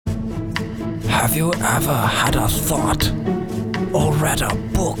Have you ever had a thought or read a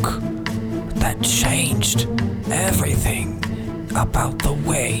book that changed everything about the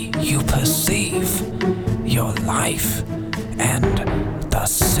way you perceive your life and the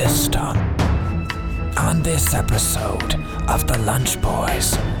system? On this episode of The Lunch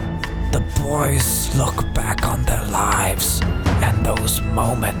Boys, the boys look back on their lives and those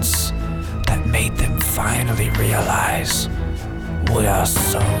moments that made them finally realize we are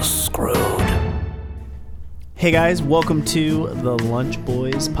so screwed. Hey guys, welcome to the Lunch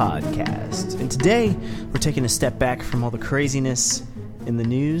Boys podcast. And today, we're taking a step back from all the craziness in the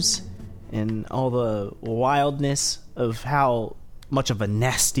news and all the wildness of how much of a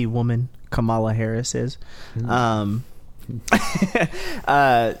nasty woman Kamala Harris is. For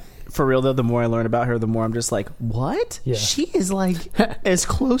real though, the more I learn about her, the more I'm just like, what? Yeah. She is like as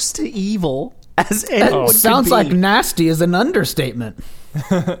close to evil as anyone could Sounds be. like nasty is an understatement.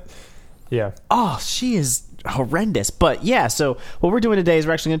 Yeah. Oh, she is horrendous. But yeah, so what we're doing today is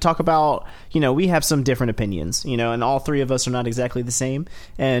we're actually going to talk about, we have some different opinions, and all three of us are not exactly the same.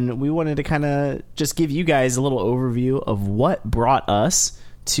 And we wanted to kind of just give you guys a little overview of what brought us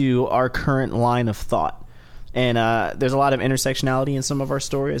to our current line of thought. And there's a lot of intersectionality in some of our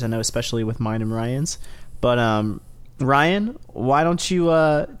stories, I know, especially with mine and Ryan's. But Ryan, why don't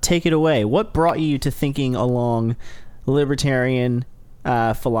you take it away? What brought you to thinking along libertarian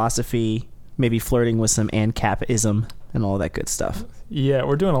philosophy, maybe flirting with some ANCAP-ism and all that good stuff? Yeah,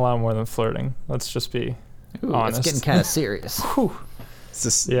 we're doing a lot more than flirting. Let's just be honest. It's getting kind of serious. It's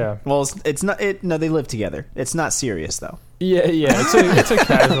just, Yeah. Well, it's not. No, they live together. It's not serious though. Yeah. It's a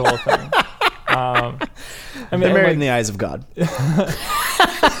casual thing. They're married in the eyes of God.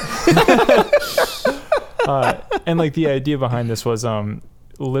 And like the idea behind this was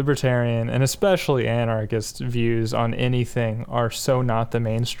libertarian and especially anarchist views on anything are so not the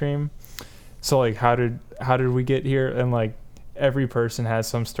mainstream. So like how did we get here? And like every person has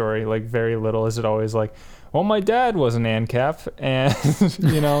some story. Like very little is it always like, well, my dad was an ANCAP and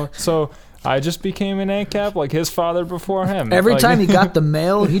so I just became an ANCAP like his father before him. Every Like, time he got the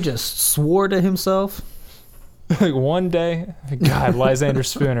mail, he just swore to himself. like one day, God, Lysander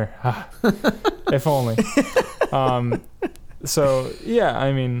Spooner. If only. So yeah,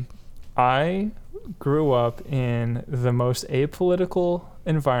 I mean, I grew up in the most apolitical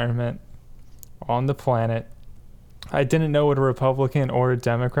environment on the planet. I didn't know what a Republican or a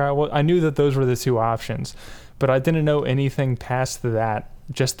Democrat was. I knew that those were the two options, but I didn't know anything past that,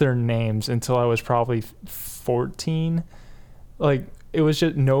 just their names, until I was probably 14. Like, it was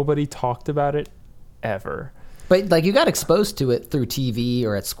just, nobody talked about it ever. But like you got exposed to it through TV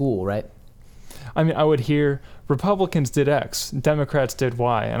or at school, right? I mean, I would hear Republicans did X, Democrats did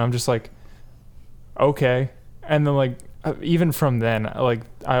Y, and I'm just like, okay. And then like, even from then, like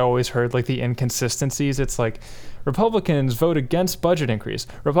I always heard like the inconsistencies. It's like Republicans vote against budget increase,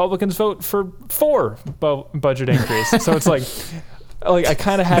 Republicans vote for budget increase. So it's like I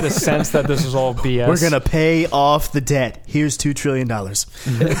kind of had a sense that this was all BS. We're gonna pay off the debt. Here's $2 trillion.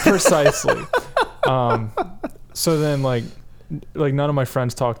 Precisely. So then like none of my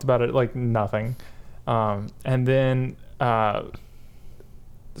friends talked about it, like nothing. And then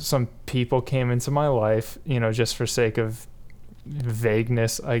some people came into my life, just for sake of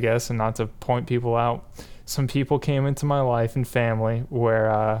vagueness, I guess, and not to point people out. Some people came into my life and family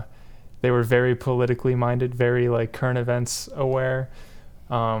where they were very politically minded, very like current events aware,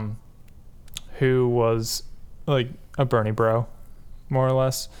 who was like a Bernie bro, more or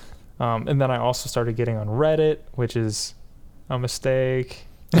less. And then I also started getting on Reddit, which is a mistake.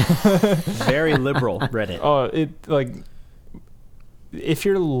 Very liberal Reddit. Oh, it like if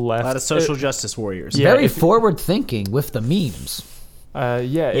you're left, A lot of social justice warriors. Yeah, Very if- forward thinking with the memes. yeah.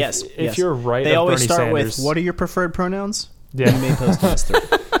 Yes. If you're right, They of always Bernie start Sanders, with, "What are your preferred pronouns?" Yeah. You may post on this thread.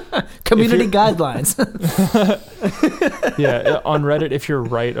 Community guidelines. Yeah, on Reddit, if you're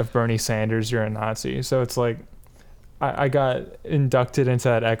right of Bernie Sanders, you're a Nazi. So it's like I got inducted into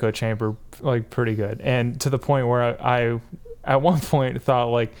that echo chamber like pretty good, and to the point where I at one point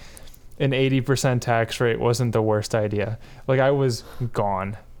thought like an 80% tax rate wasn't the worst idea. Like I was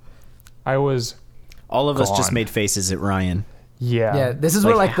gone. All of us just Gone. made faces at Ryan. Yeah. Yeah, this is Like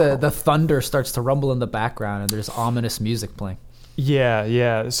where like how? the thunder starts to rumble in the background and there's ominous music playing.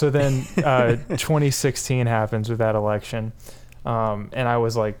 Yeah. So then 2016 happens with that election. And I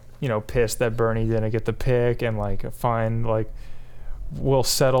was like, pissed that Bernie didn't get the pick, and like, fine, like we'll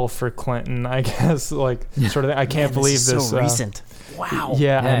settle for Clinton, I guess, like sort of thing. I can't believe this. Is so recent. Wow.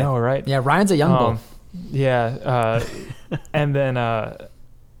 Yeah, I know, right? Yeah, Ryan's a young bull. Yeah. And then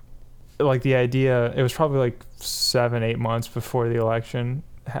like the idea, it was probably like 7-8 months before the election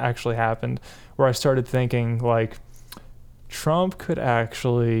actually happened, where I started thinking like Trump could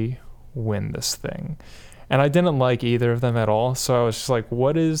actually win this thing. And I didn't like either of them at all. So I was just like,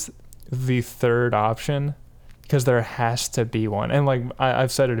 what is the third option? Because there has to be one. And like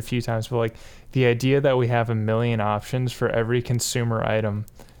I've said it a few times, but like the idea that we have a million options for every consumer item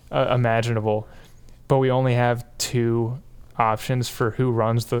imaginable, but we only have two options for who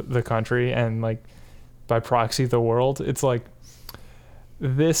runs the country and like by proxy the world. It's like,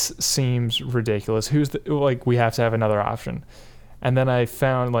 this seems ridiculous. Like, we have to have another option. And then I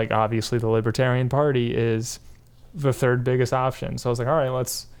found, like, obviously the Libertarian Party is the third biggest option. So I was like, all right,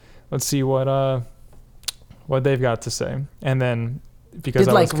 let's see what they've got to say. And then because did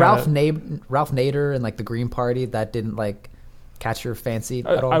I like was Ralph Nader and like the Green Party, that didn't like catch your fancy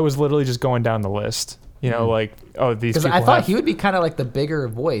at all? I was literally just going down the list, like, oh, these people. Because I thought he would be kind of like the bigger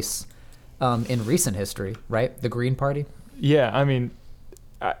voice in recent history, right? The Green Party. Yeah, I mean,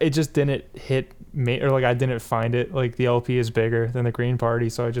 it just didn't hit me, or like I didn't find it. Like, the LP is bigger than the Green Party,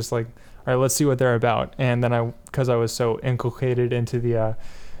 so I just like, all right, let's see what they're about. And then because I was so inculcated into the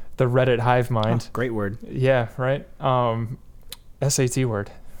Reddit hive mind. Oh, great word. Yeah, right. SAT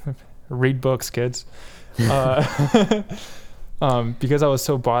word. Read books, kids. Because I was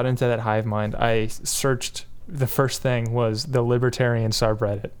so bought into that hive mind, I searched. The first thing was the Libertarian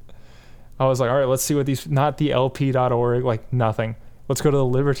subreddit. I was like, all right, let's see what these, not the LP.org, like nothing. Let's go to the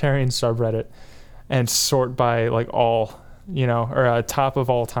Libertarian subreddit and sort by like all, or top of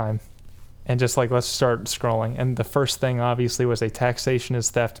all time. And just like, let's start scrolling. And the first thing obviously was a taxation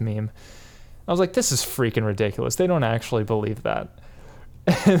is theft meme. I was like, this is freaking ridiculous. They don't actually believe that.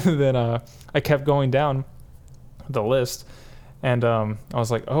 And then I kept going down the list, and I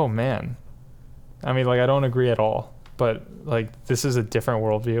was like, oh man. I mean, like, I don't agree at all, but like, this is a different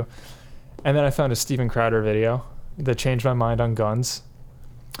worldview. And then I found a Steven Crowder video that changed my mind on guns.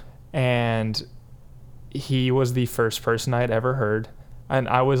 And he was the first person I had ever heard. And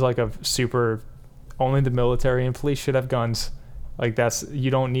I was like only the military and police should have guns. Like,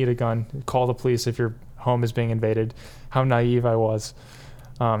 you don't need a gun. Call the police if your home is being invaded. How naive I was.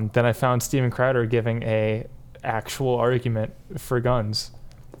 Then I found Steven Crowder giving a actual argument for guns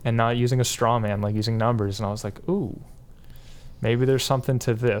and not using a straw man, like using numbers. And I was like, ooh, maybe there's something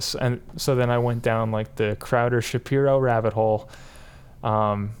to this. And so then I went down like the Crowder Shapiro rabbit hole.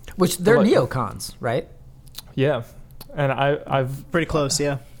 Which they're neocons, right? Yeah. And I've pretty close,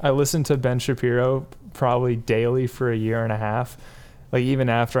 yeah. I listened to Ben Shapiro probably daily for a year and a half. Like, even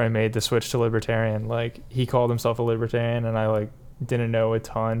after I made the switch to libertarian, like, he called himself a libertarian, and I like didn't know a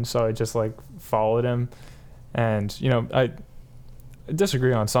ton, so I just like followed him. And I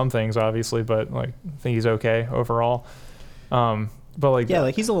disagree on some things, obviously, but like, I think he's okay overall. But like, yeah,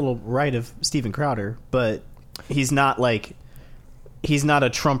 like, he's a little right of Steven Crowder, but he's not a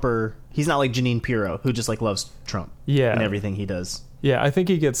Trumper. He's not like Jeanine Pirro, who just like loves Trump. Yeah. And everything he does. Yeah, I think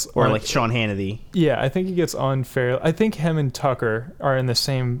he gets... Or like Sean Hannity. Yeah, I think he gets unfair. I think him and Tucker are in the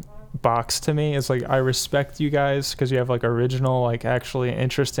same box to me. It's like, I respect you guys because you have like original, like actually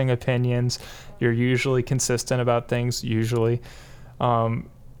interesting opinions. You're usually consistent about things, usually. And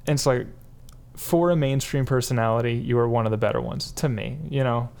it's like, for a mainstream personality, you are one of the better ones to me,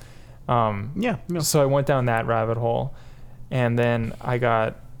 Yeah. So I went down that rabbit hole, and then I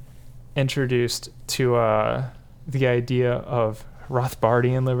got introduced to the idea of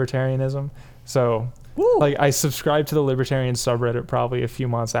Rothbardian libertarianism. So like, I subscribed to the Libertarian subreddit probably a few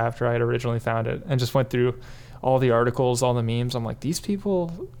months after I had originally found it, and just went through all the articles, all the memes. I'm like, these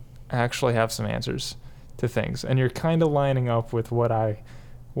people actually have some answers to things, and you're kind of lining up with what I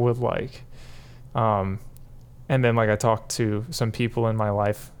would like. And then like, I talked to some people in my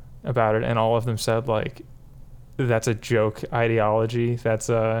life about it, and all of them said like, that's a joke ideology, that's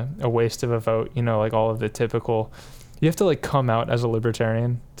a waste of a vote, like all of the typical, you have to like come out as a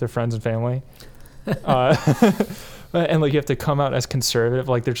libertarian to friends and family, and like, you have to come out as conservative,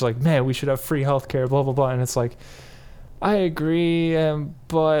 like they're just like, man, we should have free healthcare, blah blah blah. And it's like, I agree,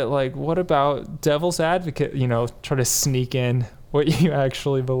 but like, what about devil's advocate, try to sneak in what you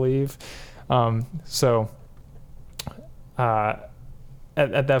actually believe. So at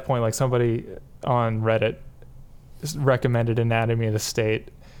that point, like, somebody on Reddit recommended Anatomy of the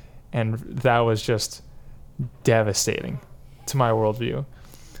State, and that was just devastating to my worldview,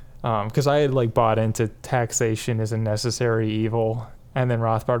 because I had like bought into taxation is a necessary evil, and then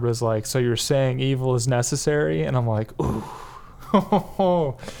Rothbard was like, so you're saying evil is necessary? And I'm like,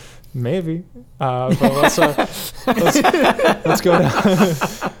 ooh, maybe, but let's go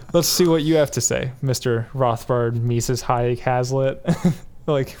down. Let's see what you have to say, Mr. Rothbard, Mises, Hayek, Hazlitt.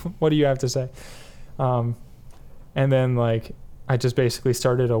 Like, what do you have to say? And then like, I just basically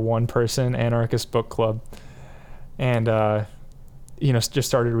started a 1-person anarchist book club, and just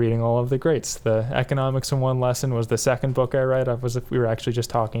started reading all of the greats. The Economics in One Lesson was the second book I read. We were actually just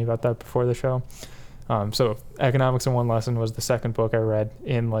talking about that before the show. So Economics in One Lesson was the second book I read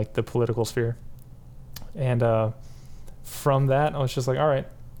in like the political sphere, and from that I was just like, all right,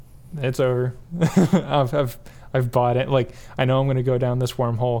 it's over. I've bought it. Like, I know I'm going to go down this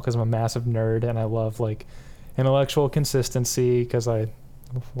wormhole because I'm a massive nerd and I love like intellectual consistency, because I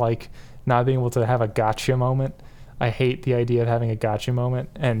like not being able to have a gotcha moment. I hate the idea of having a gotcha moment.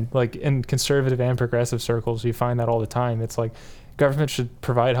 And like in conservative and progressive circles, you find that all the time. It's like government should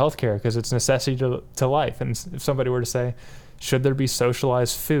provide healthcare because it's necessity to life. And if somebody were to say, should there be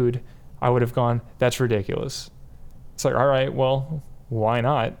socialized food? I would have gone, that's ridiculous. It's like, all right, well, why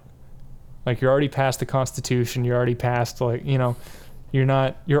not? Like, you're already past the Constitution. You're already past, like, you're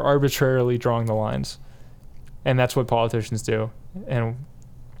arbitrarily drawing the lines. And that's what politicians do. And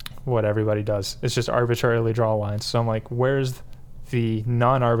what everybody does. It's just arbitrarily draw lines. So I'm like, where's the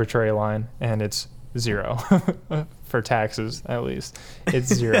non-arbitrary line? And it's 0 for taxes, at least.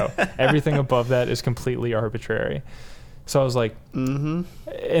 It's 0. Everything above that is completely arbitrary. So I was like, and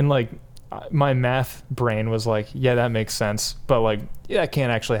like, my math brain was like, yeah, that makes sense, but like, yeah, that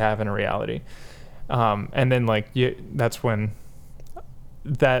can't actually happen in reality. And then like, that's when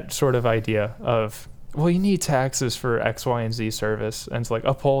that sort of idea of, well, you need taxes for X, Y, and Z service, and to like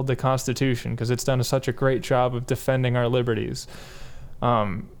uphold the Constitution because it's done such a great job of defending our liberties.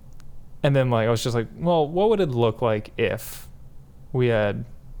 And then like, I was just like, well, what would it look like if we had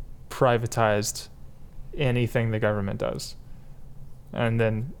privatized anything the government does? And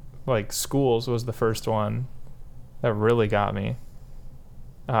then like schools was the first one that really got me,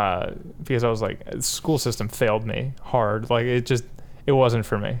 because I was like, the school system failed me hard. Like, it wasn't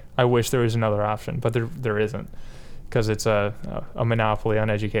for me. I wish there was another option, but there isn't, because it's a monopoly on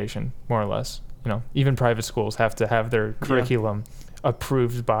education, more or less. Even private schools have to have their curriculum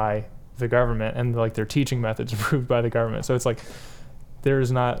approved by the government, and like their teaching methods approved by the government. So it's like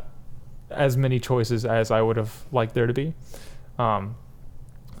there's not as many choices as I would have liked there to be.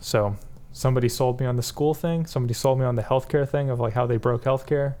 So somebody sold me on the school thing. Somebody sold me on the healthcare thing of like how they broke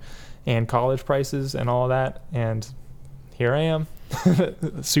healthcare and college prices and all of that. And here I am,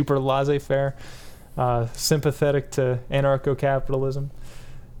 super laissez-faire, sympathetic to anarcho-capitalism,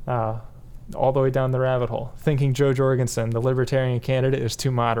 all the way down the rabbit hole, thinking Jo Jorgensen, the libertarian candidate, is too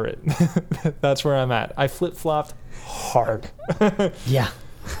moderate. That's where I'm at. I flip-flopped hard. Yeah.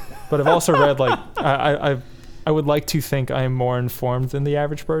 But I've also read, like, I would like to think I am more informed than the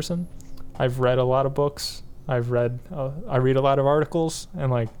average person. I've read a lot of books. I read a lot of articles,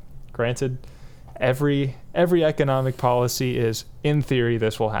 and like, granted, every economic policy is, in theory,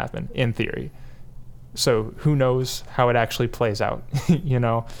 this will happen, in theory. So who knows how it actually plays out?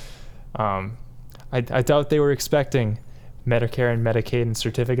 I doubt they were expecting Medicare and Medicaid and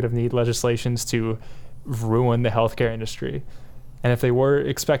Certificate of Need legislations to ruin the healthcare industry. And if they were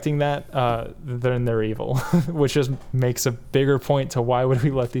expecting that, then they're evil, which just makes a bigger point to why would we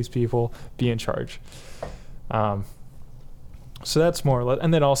let these people be in charge. So that's more or less.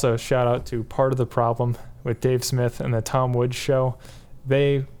 And then also shout out to Part of the Problem with Dave Smith and the Tom Woods Show.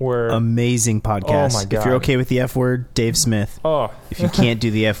 They were amazing podcast. Oh my God. If you're okay with the F word, Dave Smith. Oh, if you can't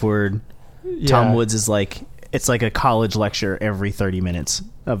do the F word, yeah. Tom Woods is like, it's like a college lecture every 30 minutes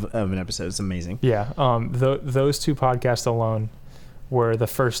of an episode. It's amazing. Yeah. Those two podcasts alone were the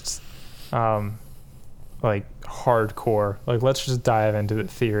first, like, hardcore, like, let's just dive into the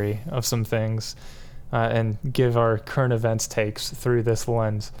theory of some things, and give our current events takes through this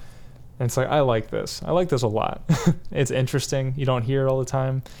lens. And it's like, I like this a lot. It's interesting. You don't hear it all the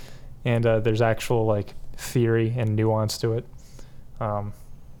time. And there's actual like theory and nuance to it.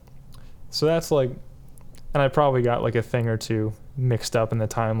 So that's like, and I probably got like a thing or two mixed up in the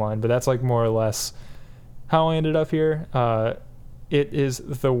timeline, but that's like more or less how I ended up here. It is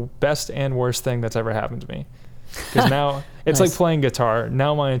the best and worst thing that's ever happened to me. Because now it's Nice. like playing guitar.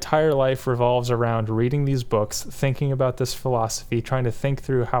 Now my entire life revolves around reading these books, thinking about this philosophy, trying to think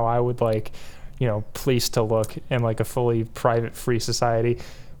through how I would like, please to look in like a fully private, free society,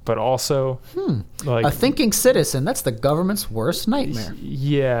 but also like A thinking citizen, that's the government's worst nightmare.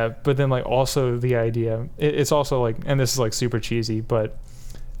 yeah, but then like also the idea, it's also like, and this is like super cheesy, but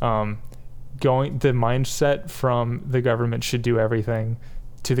the mindset from the government should do everything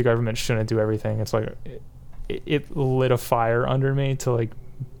to the government shouldn't do everything. It's like it lit a fire under me to like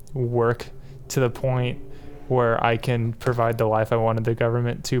work to the point where I can provide the life I wanted the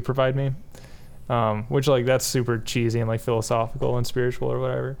government to provide me, which like that's super cheesy and like philosophical and spiritual or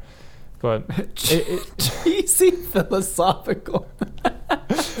whatever, But Cheesy philosophical.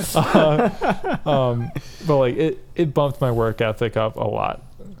 but like it bumped my work ethic up a lot.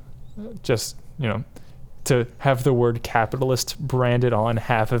 Just, to have the word capitalist branded on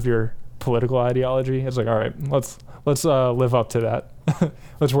half of your political ideology, it's like, all right, let's live up to that.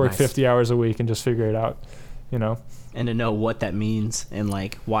 Let's work Nice. 50 hours a week and just figure it out. And to know what that means and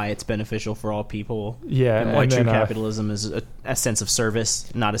like why it's beneficial for all people. Yeah, And why and true then, capitalism is a sense of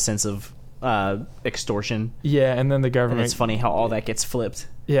service, not a sense of extortion. Yeah, and then the And government. it's funny how all that gets flipped.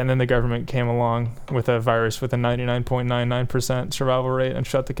 Yeah, and then the government came along with a virus with a 99.99% survival rate and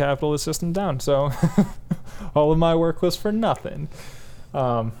shut the capitalist system down. So all of my work was for nothing.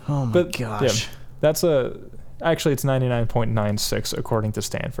 Oh my But, gosh. Yeah, actually it's 99.96 according to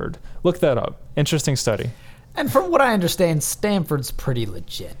Stanford. Look that up. Interesting study. And from what I understand, Stanford's pretty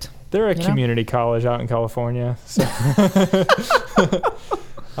legit. They're a You know? community college out in California. So.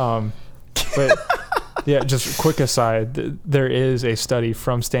 But yeah, just quick aside, there is a study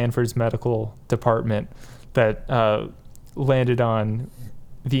from Stanford's medical department that landed on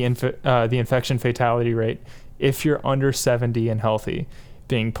the infection fatality rate if you're under 70 and healthy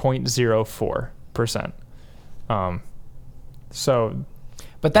being 0.04%. So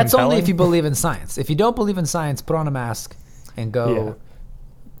But that's only if Compelling? you believe in science. If you don't believe in science, put on a mask and go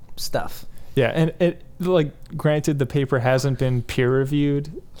stuff. yeah, and it, like, granted, the paper hasn't been peer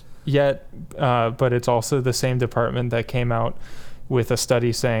reviewed yet, but it's also the same department that came out with a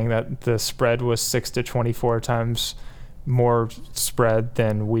study saying that the spread was 6 to 24 times more spread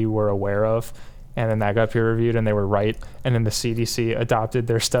than we were aware of. And then that got peer reviewed and they were right. And then the CDC adopted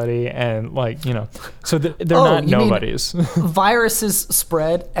their study and, like, so they're not you mean nobodies. viruses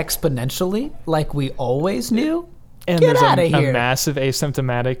spread exponentially like we always knew? And Get there's outta a here. massive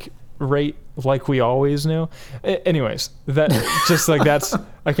asymptomatic rate like we always knew. Anyways, that just like that's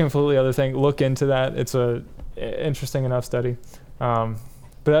a completely other thing. Look into that. It's a interesting enough study. But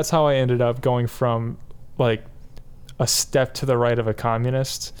that's how I ended up going from like a step to the right of a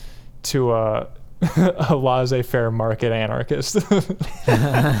communist to a laissez-faire market anarchist.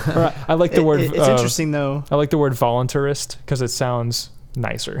 I like the word. It's interesting though. I like the word voluntarist because it sounds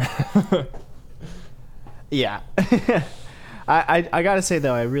nicer. Yeah. I gotta say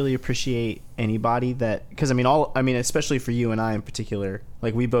though, I really appreciate anybody that, because especially for you and I in particular,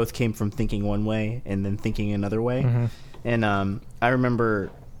 like we both came from thinking one way and then thinking another way. Mm-hmm. And I remember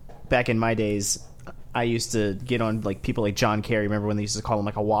back in my days, I used to get on like people like John Kerry. Remember when they used to call him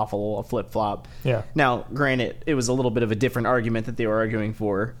like a waffle, a flip flop? Yeah. Now, granted, it was a little bit of a different argument that they were arguing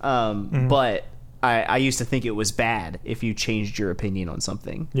for, but I used to think it was bad if you changed your opinion on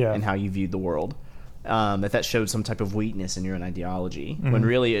something and how you viewed the world. That showed some type of weakness in your own ideology. When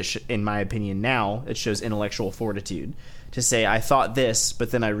really, in my opinion now, it shows intellectual fortitude to say, I thought this,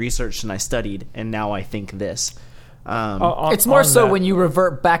 but then I researched and I studied, and now I think this. It's more so when you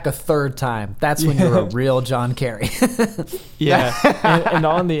revert back a third time. That's when you're a real John Kerry. Yeah, and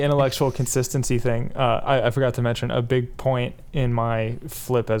on the intellectual consistency thing, I forgot to mention a big point in my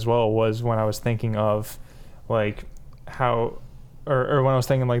flip as well was when I was thinking of like how, or when I was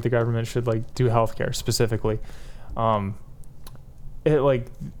thinking like the government should like do healthcare specifically, it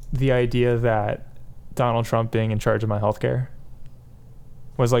like the idea that Donald Trump being in charge of my healthcare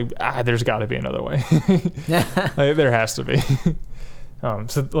was like, there's got to be another way. Like, there has to be.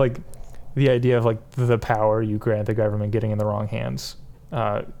 So like the idea of like the power you grant the government getting in the wrong hands,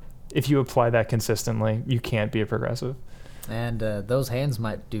 if you apply that consistently, you can't be a progressive. And those hands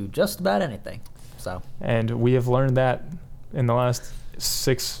might do just about anything. So And we have learned that in the last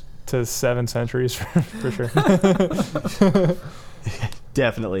 6 to 7 centuries for sure.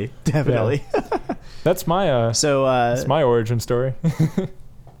 Definitely. That's my So, that's my origin story.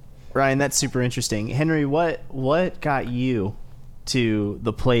 Ryan, that's super interesting. Henry, what got you to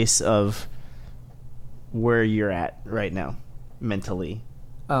the place of where you're at right now mentally?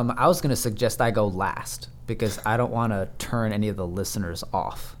 I was going to suggest I go last because I don't want to turn any of the listeners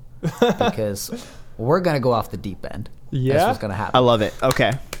off because we're going to go off the deep end. Yeah? That's what's going to I happen. love it.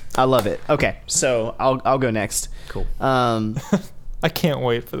 Okay. I love it. Okay. So I'll go next. Cool. I can't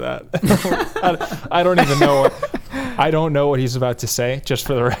wait for that. I don't even know I don't know what he's about to say, just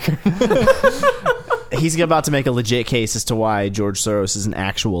for the record. He's about to make a legit case as to why George Soros is an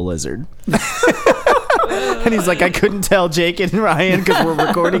actual lizard. And he's like, I couldn't tell Jake and Ryan because we're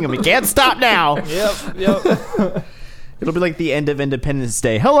recording and we can't stop now. Yep. It'll be like the end of Independence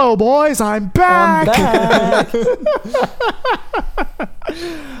Day. Hello, boys. I'm back.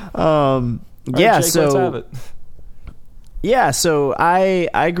 All right, Yeah. Jake, let's have So it. yeah. So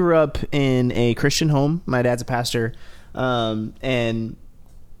I grew up in a Christian home. My dad's a pastor, and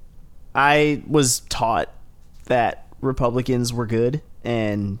I was taught that Republicans were good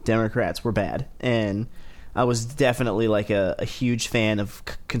and Democrats were bad, and I was definitely like a huge fan of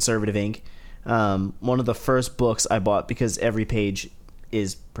Conservative Inc. One of the first books I bought, because every page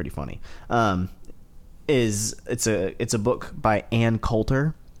is pretty funny, it's a book by Ann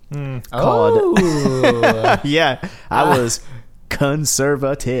Coulter called yeah, I was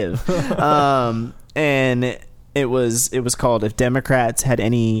conservative, and it was called If Democrats Had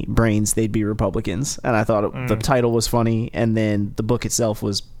Any Brains, They'd Be Republicans, and I thought the title was funny, and then the book itself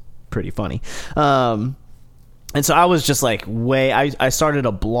was pretty funny. And so I was just like, I started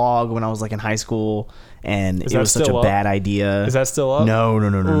a blog when I was like in high school, and it was such a bad idea. Is that still up? No.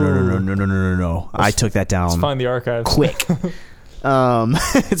 I took that down. Let's find the archives quick.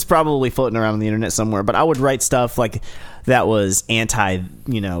 It's probably floating around on the internet somewhere, but I would write stuff like that was anti,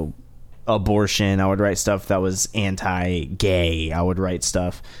 abortion. I would write stuff that was anti-gay. I would write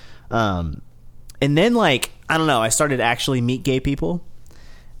stuff. And then like, I don't know, I started to actually meet gay people.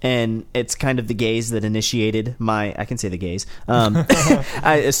 And it's kind of the gays that initiated I can say the gays.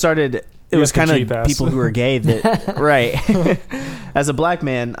 It was kind of people who are gay that, right. As a black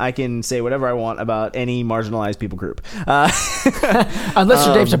man, I can say whatever I want about any marginalized people group. Unless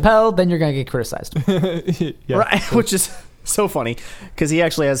you're Dave Chappelle, then you're going to get criticized. Yeah. Right, which is so funny because he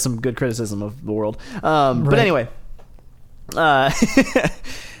actually has some good criticism of the world. But anyway,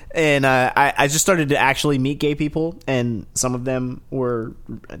 and I just started to actually meet gay people, and some of them were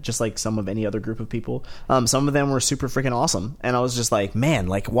just like some of any other group of people. Some of them were super freaking awesome, and I was just like, man,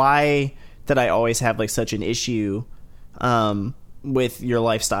 like, why did I always have like such an issue with your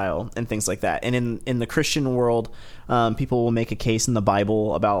lifestyle and things like that? And in the Christian world, people will make a case in the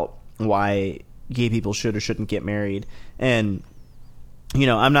Bible about why gay people should or shouldn't get married, and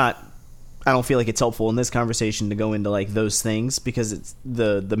I don't feel like it's helpful in this conversation to go into like those things, because it's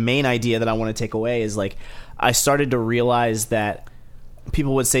the main idea that I want to take away is like, I started to realize that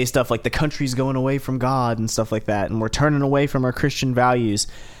people would say stuff like the country's going away from God and stuff like that, and we're turning away from our Christian values.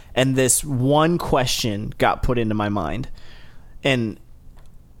 And this one question got put into my mind, and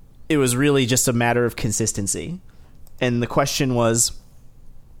it was really just a matter of consistency. And the question was,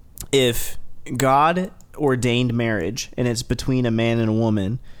 if God ordained marriage and it's between a man and a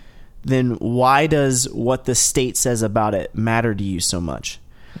woman, then why does what the state says about it matter to you so much?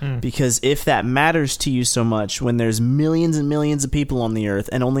 Because if that matters to you so much, when there's millions and millions of people on the earth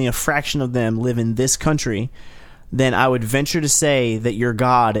and only a fraction of them live in this country, then I would venture to say that your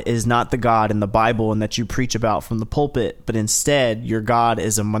God is not the God in the Bible and that you preach about from the pulpit, but instead your God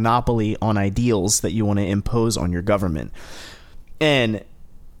is a monopoly on ideals that you want to impose on your government. And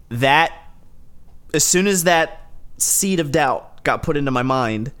that, as soon as that seed of doubt got put into my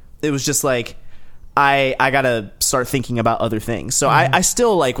mind, it was just like, I gotta start thinking about other things. So I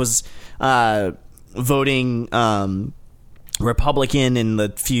still like was voting Republican in the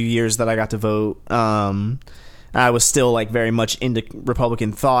few years that I got to vote. I was still like very much into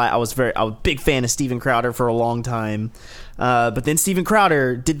Republican thought. I was a big fan of Steven Crowder for a long time. But then Steven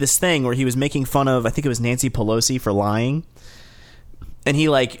Crowder did this thing where he was making fun of, I think it was Nancy Pelosi for lying. And he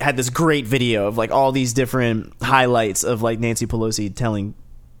like had this great video of like all these different highlights of like Nancy Pelosi telling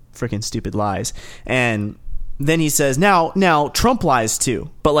freaking stupid lies. And then he says, now Trump lies too,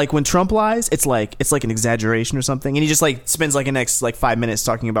 but like when Trump lies, it's like an exaggeration or something. And he just like spends like the next like 5 minutes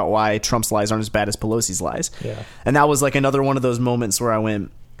talking about why Trump's lies aren't as bad as Pelosi's lies. Yeah. And that was like another one of those moments where I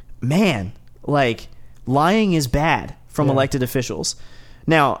went, man, like lying is bad from elected officials.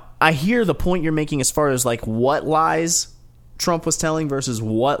 Now I hear the point you're making as far as like what lies Trump was telling versus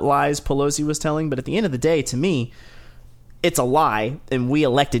what lies Pelosi was telling. But at the end of the day, to me, it's a lie, and we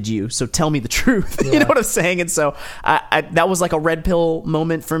elected you, so tell me the truth. Yeah. You know what I'm saying? And so that was like a red pill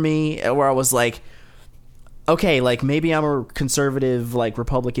moment for me, where I was like, okay, like maybe I'm a conservative, like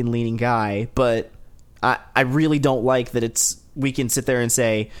Republican leaning guy, but I really don't like that we can sit there and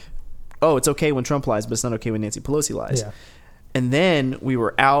say, oh, it's okay when Trump lies, but it's not okay when Nancy Pelosi lies. Yeah. And then we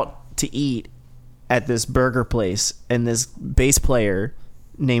were out to eat at this burger place, and this bass player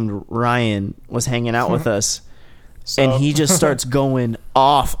named Ryan was hanging out with us. So. And he just starts going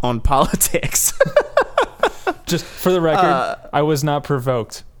off on politics. Just for the record, I was not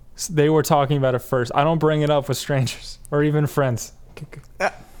provoked. They were talking about it first. I don't bring it up with strangers or even friends.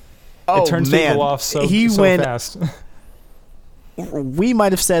 It turns people off so fast. We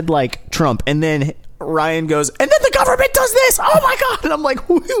might have said like Trump, and then Ryan goes, and then the government does this. Oh my God. And I'm like,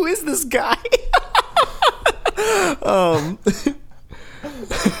 who is this guy?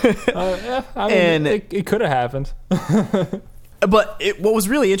 It could have happened. But what was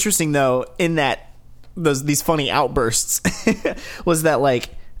really interesting though, in that these funny outbursts, was that like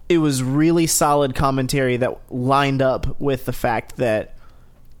it was really solid commentary that lined up with the fact that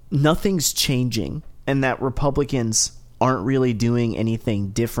nothing's changing and that Republicans aren't really doing anything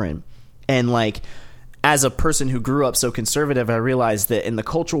different. And like, as a person who grew up so conservative, I realized that in the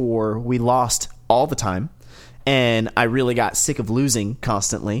cultural war, we lost all the time. And I really got sick of losing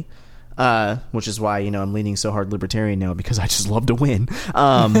constantly, which is why, I'm leaning so hard libertarian now, because I just love to win.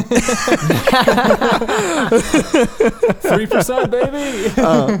 3%,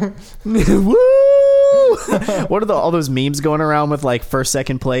 baby. Woo! What are all those memes going around with like first,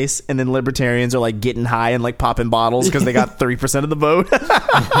 second place, and then libertarians are like getting high and like popping bottles because they got 3% of the vote?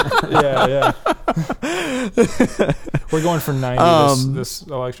 Yeah. We're going for 90 this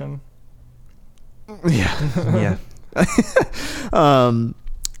election. Yeah. And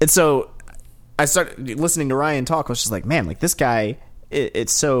so I started listening to Ryan talk. I was just like, man, like this guy,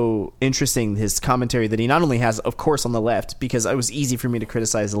 it's so interesting, his commentary that he not only has, of course, on the left, because it was easy for me to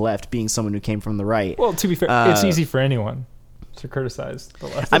criticize the left being someone who came from the right. Well, to be fair, it's easy for anyone to criticize the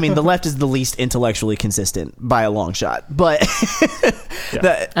left. I mean, the left is the least intellectually consistent by a long shot, but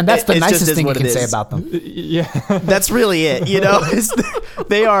and that's the nicest thing you can say is. about them. Yeah. That's really it.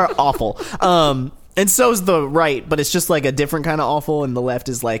 They are awful. And so is the right, but it's just like a different kind of awful, and the left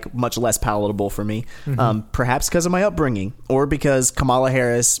is like much less palatable for me. Perhaps because of my upbringing, or because Kamala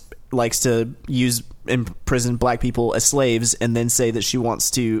Harris likes to use imprison black people as slaves and then say that she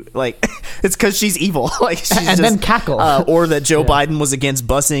wants to, like, it's because she's evil. Like, she's and then cackle. Or that Joe Biden was against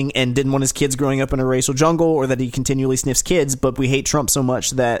busing and didn't want his kids growing up in a racial jungle, or that he continually sniffs kids, but we hate Trump so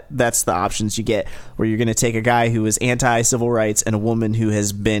much that that's the options you get, where you're going to take a guy who is anti-civil rights and a woman who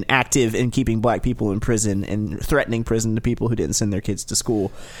has been active in keeping black people in prison and threatening prison to people who didn't send their kids to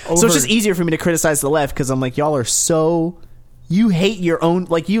school. So it's just easier for me to criticize the left, because I'm like, y'all are so... You hate your own,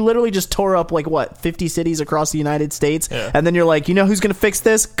 like, you literally just tore up, like, what, 50 cities across the United States? Yeah. And then you're like, you know who's going to fix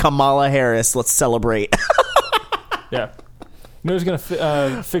this? Kamala Harris. Let's celebrate. Yeah. You know who's going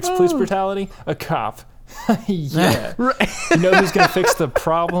to fix police brutality? A cop. Yeah. Right. You know who's going to fix the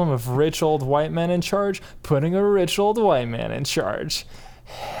problem of rich old white men in charge? Putting a rich old white man in charge.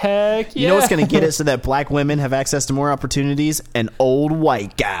 Heck yeah. You know what's going to get it so that black women have access to more opportunities? An old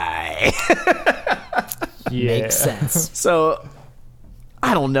white guy. Yeah. Makes sense. So,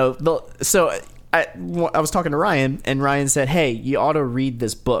 I don't know. I was talking to Ryan, and Ryan said, hey, you ought to read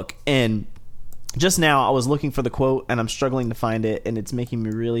this book. And just now, I was looking for the quote, and I'm struggling to find it, and it's making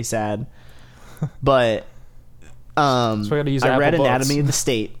me really sad. But So I gotta use I read Apple Anatomy Books. of the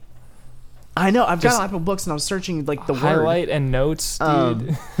State. I know. I've got Apple Books, and I was searching like the Highlight word. and notes,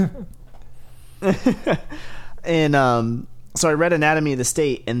 dude. And so I read Anatomy of the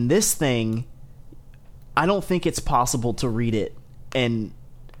State, and this thing, I don't think it's possible to read it and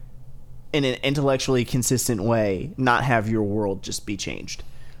in an intellectually consistent way not have your world just be changed,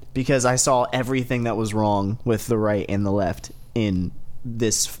 because I saw everything that was wrong with the right and the left in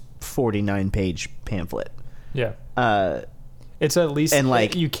this 49-page pamphlet. Yeah. It's at least, and,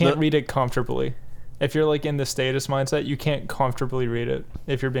 like, you can't read it comfortably. If you're like in the status mindset, you can't comfortably read it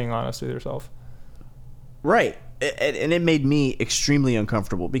if you're being honest with yourself. Right. And it made me extremely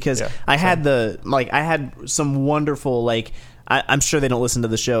uncomfortable, because Yeah, I had I had some wonderful, like, I'm sure they don't listen to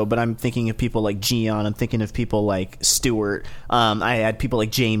the show, but I'm thinking of people like Gian. I'm thinking of people like Stuart. I had people like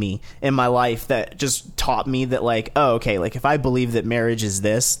Jamie in my life that just taught me that, like, oh, okay, like, if I believe that marriage is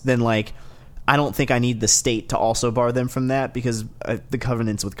this, then, like, I don't think I need the state to also bar them from that, because the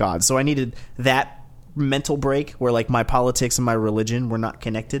covenant's with God. So I needed that mental break where, like, my politics and my religion were not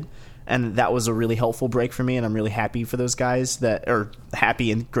connected. And that was a really helpful break for me, and I'm really happy for those guys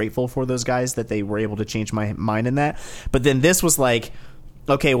happy and grateful for those guys that they were able to change my mind in that. But then this was like,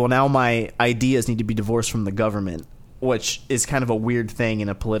 okay, well, now my ideas need to be divorced from the government, which is kind of a weird thing in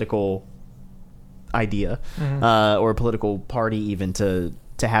a political idea, or a political party even to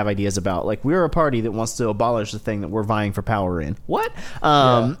have ideas about. Like, we're a party that wants to abolish the thing that we're vying for power in. What?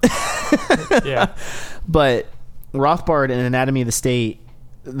 Yeah. But Rothbard and Anatomy of the State,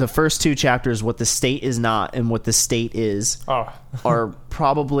 the first two chapters, what the state is not and what the state is, are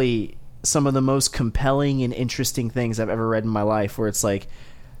probably some of the most compelling and interesting things I've ever read in my life, where it's like,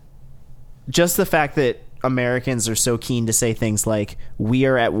 just the fact that Americans are so keen to say things like, we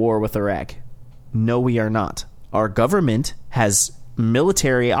are at war with Iraq. No, we are not. Our government has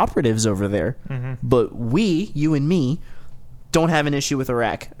military operatives over there, but we, you and me, don't have an issue with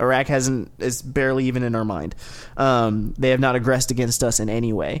Iraq. Iraq is barely even in our mind. They have not aggressed against us in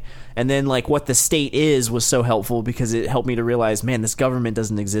any way. And then, like, what the state is was so helpful, because it helped me to realize, man, this government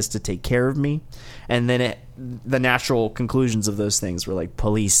doesn't exist to take care of me. And then the natural conclusions of those things were like,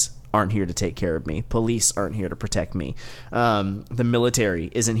 police aren't here to take care of me. Police aren't here to protect me. The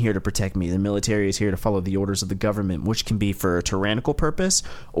military isn't here to protect me. The military is here to follow the orders of the government, which can be for a tyrannical purpose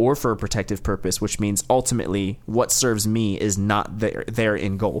or for a protective purpose, which means ultimately what serves me is not their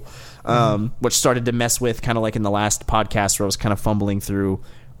end goal. Which started to mess with kind of like in the last podcast where I was kind of fumbling through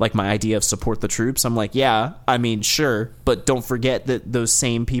like my idea of support the troops. I'm like, yeah, I mean, sure, but don't forget that those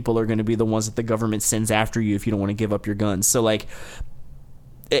same people are going to be the ones that the government sends after you if you don't want to give up your guns. So like,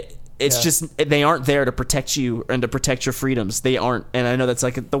 it's just, they aren't there to protect you and to protect your freedoms. They aren't. And I know that's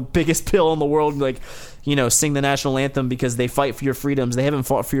like the biggest pill in the world, like, you know, sing the national anthem because they fight for your freedoms. They haven't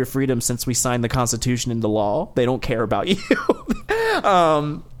fought for your freedoms since we signed the Constitution into law. They don't care about you.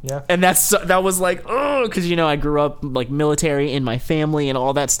 And that was like, oh, because, you know, I grew up like military in my family and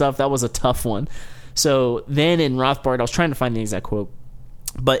all that stuff. That was a tough one. So then in Rothbard, I was trying to find the exact quote,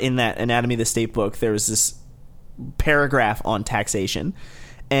 but in that Anatomy of the State book, there was this paragraph on taxation.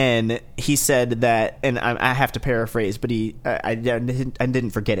 And he said that, and I have to paraphrase, but I didn't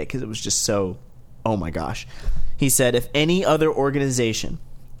forget it because it was just so, oh my gosh. He said, if any other organization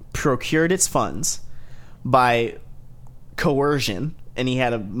procured its funds by coercion, and he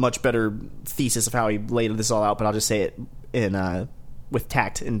had a much better thesis of how he laid this all out, but I'll just say it in with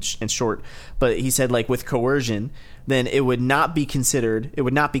tact and short. But he said, like, with coercion, then it would not be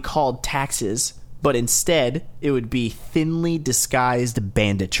called taxes, but instead it would be thinly disguised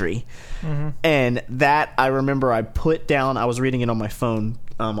banditry. And that, I remember I was reading it on my phone,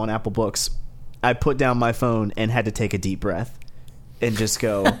 on Apple Books. I put down my phone and had to take a deep breath and just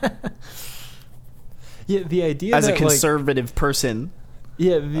go, yeah, the idea as that, a conservative person.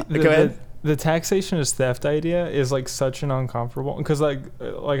 Yeah, go ahead. The taxation is theft idea is like such an uncomfortable, because like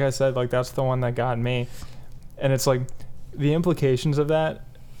I said, like that's the one that got me. And it's like the implications of that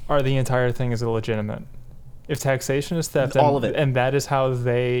are the entire thing is illegitimate. If taxation is theft, all of it, and that is how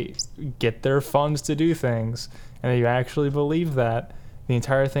they get their funds to do things, and you actually believe that, the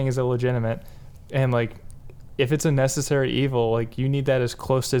entire thing is illegitimate. And like, if it's a necessary evil, like you need that as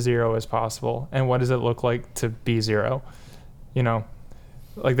close to zero as possible. And what does it look like to be zero? You know,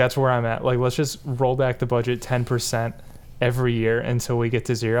 like that's where I'm at. Like, let's just roll back the budget 10% every year until we get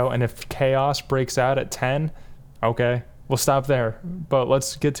to zero. And if chaos breaks out at 10, okay, we'll stop there. But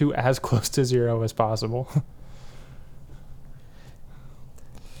let's get to as close to zero as possible.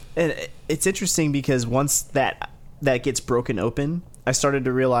 And it's interesting because once that gets broken open, I started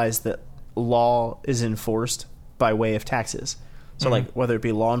to realize that law is enforced by way of taxes. So like whether it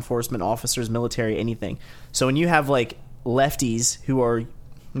be law enforcement officers, military, anything. So when you have like lefties who are, you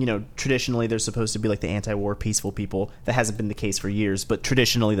know, traditionally they're supposed to be like the anti-war peaceful people. That hasn't been the case for years, but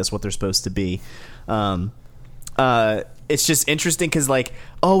traditionally that's what they're supposed to be. It's just interesting because like,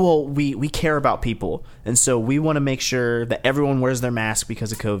 oh, well, we care about people. And so we want to make sure that everyone wears their mask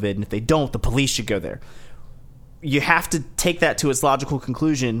because of COVID. And if they don't, the police should go there. You have to take that to its logical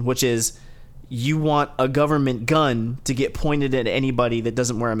conclusion, which is you want a government gun to get pointed at anybody that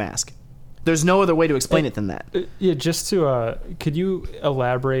doesn't wear a mask. There's no other way to explain it than that. Yeah, just to, could you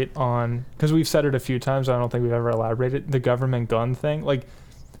elaborate on, because we've said it a few times, I don't think we've ever elaborated, the government gun thing. Like,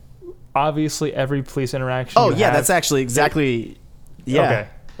 obviously every police interaction. Oh, yeah, that's actually exactly, yeah.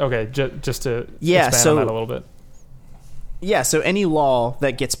 Okay, just to expand on that a little bit. Yeah, so any law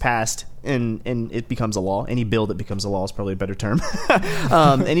that gets passed and it becomes a law, any bill that becomes a law is probably a better term.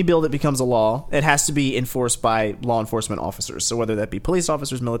 Any bill that becomes a law, it has to be enforced by law enforcement officers. So whether that be police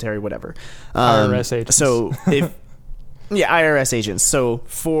officers, military, whatever. IRS agents. So IRS agents. So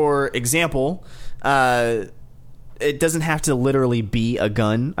for example, it doesn't have to literally be a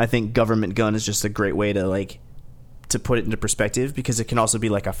gun. I think government gun is just a great way to put it into perspective, because it can also be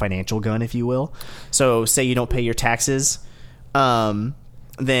like a financial gun, if you will. So say you don't pay your taxes,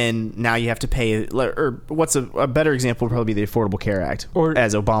 then now you have to pay, or what's a better example would probably be the Affordable Care Act, or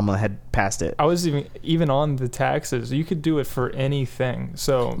as Obama had passed it. I was even on the taxes. You could do it for anything.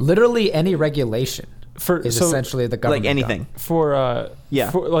 So literally any regulation is essentially the government, like anything gun. For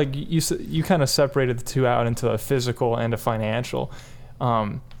like you kind of separated the two out into a physical and a financial.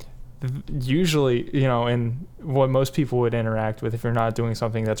 Usually, you know, in what most people would interact with, if you're not doing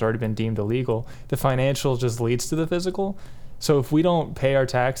something that's already been deemed illegal, the financial just leads to the physical. So if we don't pay our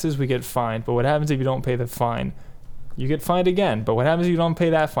taxes, we get fined. But what happens if you don't pay the fine? You get fined again. But what happens if you don't pay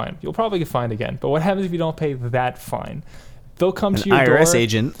that fine? You'll probably get fined again. But what happens if you don't pay that fine? They'll come to your IRS door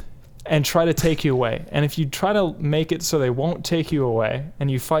agent and try to take you away. And if you try to make it so they won't take you away and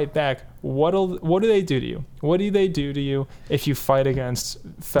you fight back, what do they do to you? What do they do to you if you fight against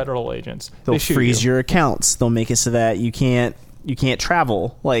federal agents? They'll freeze your accounts. They'll make it so that you can't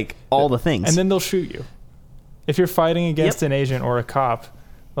travel, like all the things. And then they'll shoot you. If you're fighting against an agent or a cop,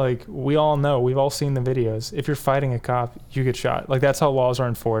 Like, we all know, we've all seen the videos. If you're fighting a cop, you get shot. Like, that's how laws are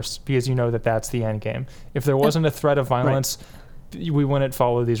enforced, because you know that that's the end game. If there wasn't a threat of violence, we wouldn't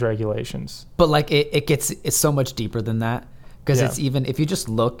follow these regulations. But like it's so much deeper than that, because it's even, if you just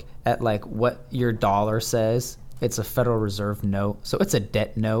look at like what your dollar says, it's a Federal Reserve note, so it's a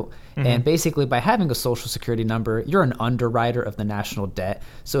debt note. And basically, by having a social security number, you're an underwriter of the national debt.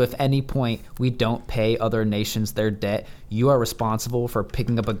 So if any point we don't pay other nations their debt, you are responsible for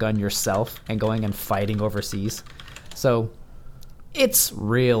picking up a gun yourself and going and fighting overseas. So it's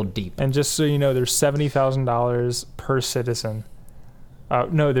real deep. And just so you know, there's $70,000 per citizen.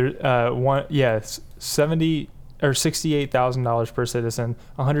 No, there's $68,000 per citizen,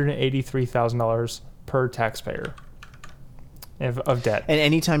 $183,000 per taxpayer of debt. And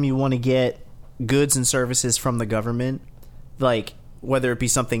anytime you want to get goods and services from the government, like whether it be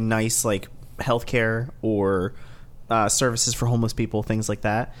something nice like healthcare or services for homeless people, things like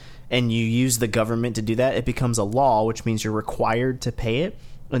that, and you use the government to do that, it becomes a law, which means you're required to pay it.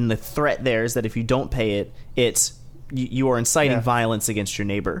 And the threat there is that if you don't pay it, it's you are inciting violence against your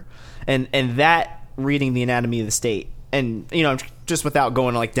neighbor. And that, reading The Anatomy of the State, and you know, just without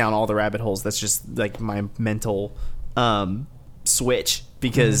going like down all the rabbit holes, that's just like my mental switch,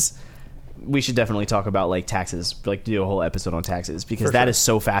 because we should definitely talk about like taxes, like do a whole episode on taxes, because that is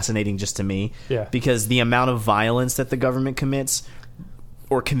so fascinating just to me. Because the amount of violence that the government commits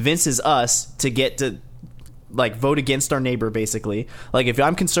or convinces us to get to like vote against our neighbor, basically. Like if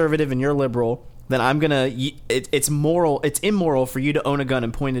I'm conservative and you're liberal, then I'm gonna. It's moral. It's immoral for you to own a gun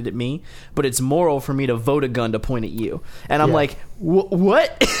and point it at me, but it's moral for me to vote a gun to point at you. And I'm like,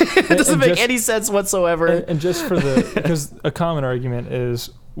 what? It doesn't make any sense whatsoever. And just for because a common argument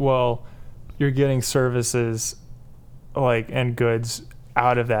is, well, you're getting services like and goods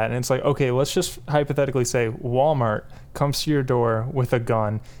out of that, and it's like, okay, let's just hypothetically say Walmart comes to your door with a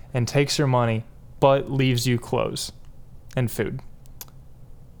gun and takes your money, but leaves you clothes and food.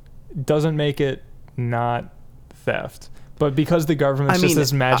 Doesn't make it not theft, but because the government's just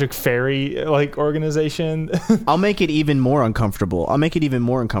this magic fairy like organization. I'll make it even more uncomfortable.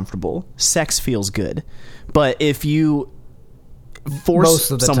 Sex feels good, but if you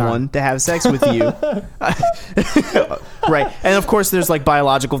force someone to have sex with you, right? And of course, there's like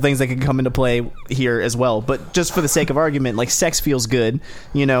biological things that can come into play here as well. But just for the sake of argument, like sex feels good,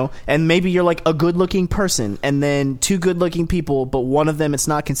 you know. And maybe you're like a good-looking person, and then two good-looking people, but one of them it's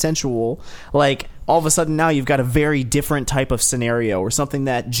not consensual. Like all of a sudden now you've got a very different type of scenario, or something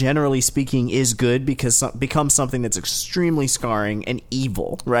that generally speaking is good because becomes something that's extremely scarring and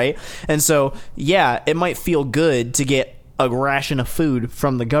evil, right? And so yeah, it might feel good to get a ration of food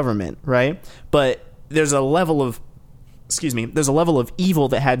from the government, right? But there's a level of evil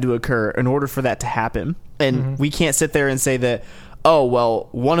that had to occur in order for that to happen. And we can't sit there and say that, oh, well,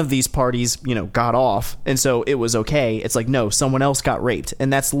 one of these parties, you know, got off, and so it was okay. It's like, no, someone else got raped.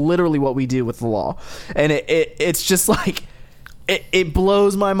 And that's literally what we do with the law. And it's just like, it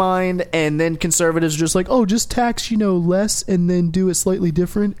blows my mind. And then conservatives are just like, oh, just tax, you know, less and then do it slightly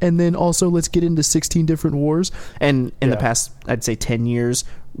different. And then also let's get into 16 different wars. And in the past, I'd say 10 years,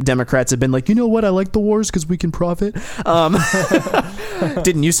 Democrats have been like, you know what? I like the wars because we can profit.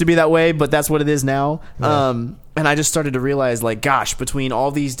 Didn't used to be that way, but that's what it is now. Yeah. And I just started to realize, like, gosh, between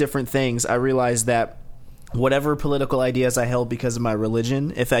all these different things, I realized that whatever political ideas I held because of my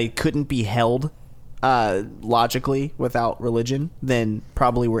religion, if I couldn't be held logically without religion, then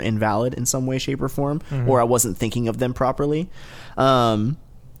probably were invalid in some way, shape, or form, or I wasn't thinking of them properly. And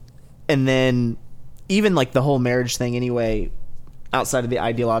then even like the whole marriage thing anyway, outside of the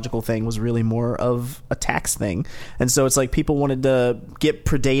ideological thing, was really more of a tax thing. And so it's like people wanted to get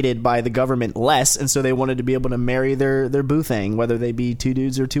predated by the government less, and so they wanted to be able to marry their boo thing, whether they be two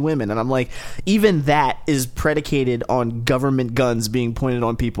dudes or two women. And I'm like, even that is predicated on government guns being pointed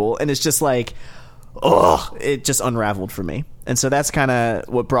on people, and it's just like, oh, it just unraveled for me. And so that's kind of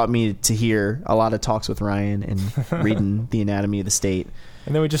what brought me to hear a lot of talks with Ryan and reading The Anatomy of the State.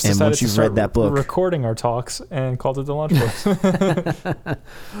 And then we just decided to start recording our talks and called it The Lunch Boys.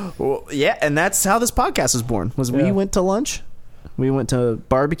 Well, yeah, and that's how this podcast was born. We went to lunch, we went to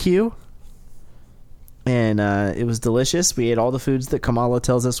barbecue, and it was delicious. We ate all the foods that Kamala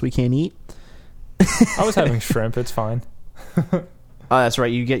tells us we can't eat. I was having shrimp. It's fine. Oh, that's right.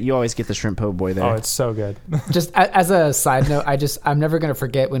 You always get the shrimp po' boy there. Oh, it's so good. Just as a side note, I'm never gonna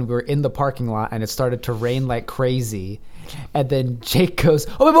forget when we were in the parking lot and it started to rain like crazy, and then Jake goes,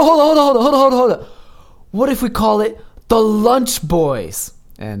 "Oh, wait, but hold on. What if we call it the Lunch Boys?"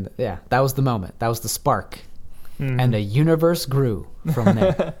 And yeah, that was the moment. That was the spark, and the universe grew from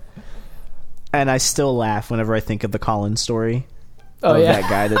there. And I still laugh whenever I think of the Colin story. Oh, of yeah. that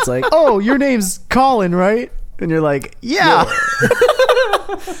guy that's like, "Oh, your name's Colin, right?" And you're like, "Yeah."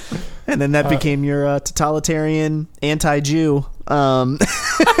 And then that became your totalitarian anti-Jew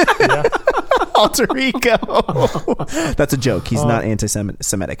Yeah. alter ego. That's a joke. He's not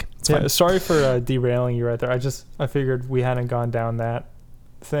anti-Semitic. It's Yeah, fine. sorry for derailing you right there. I figured we hadn't gone down that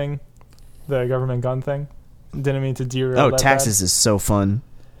thing, the government gun thing. Didn't mean to derail. Oh, that taxes is so fun.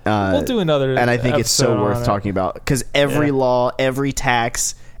 We'll do another, and I think it's so episode worth on it. talking about because every Yeah. law, every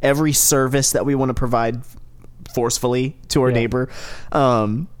tax, every service that we want to provide forcefully to our Yeah. neighbor,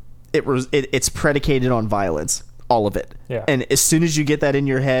 it's predicated on violence. All of it. Yeah. And as soon as you get that in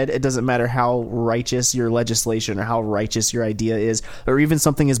your head, it doesn't matter how righteous your legislation or how righteous your idea is, or even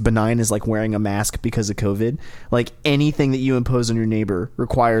something as benign as like wearing a mask because of COVID. Like anything that you impose on your neighbor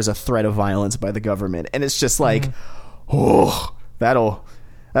requires a threat of violence by the government. And it's just like, oh, that'll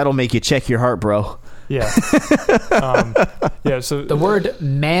make you check your heart, bro. Yeah. Yeah. So The word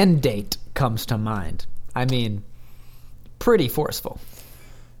mandate comes to mind. I mean, pretty forceful.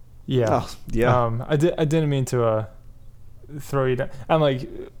 Yeah. Oh, yeah. I didn't mean to throw you down. And like,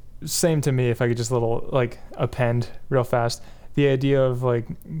 same to me. If I could just append real fast, the idea of like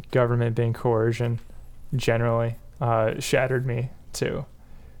government being coercion generally shattered me too.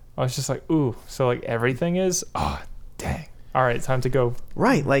 I was just like, ooh, so like everything is, oh, dang. All right, time to go.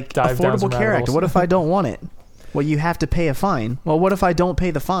 Right, like Dive down some Affordable Care rabbit Act. holes. What if I don't want it? Well, you have to pay a fine. Well, what if I don't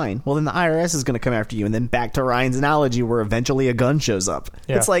pay the fine? Well, then the IRS is going to come after you. And then back to Ryan's analogy where eventually a gun shows up.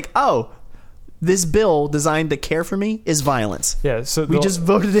 Yeah. It's like, oh, this bill designed to care for me is violence. Yeah. So We just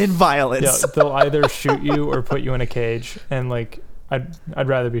voted in violence. yeah, they'll either shoot you or put you in a cage, and like I'd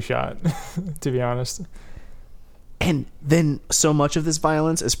rather be shot, to be honest. And then so much of this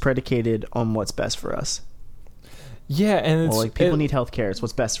violence is predicated on what's best for us. Yeah, and it's Well, like people need health care. It's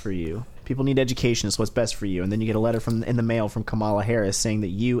what's best for you. People need education. It's what's best for you. And then you get a letter in the mail from Kamala Harris saying that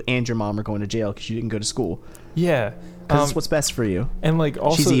you and your mom are going to jail because you didn't go to school. yeah, Because it's what's best for you. and like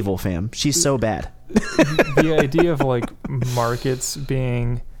also She's evil, fam. She's so bad. the idea of like markets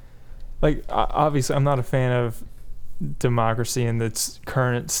being like obviously I'm not a fan of democracy in its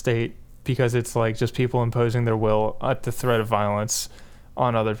current state because it's like just people imposing their will at the threat of violence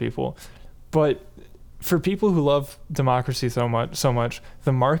on other people. But for people who love democracy so much,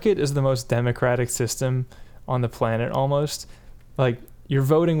 the market is the most democratic system on the planet almost. Like you're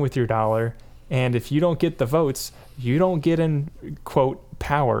voting with your dollar, and if you don't get the votes, you don't get in quote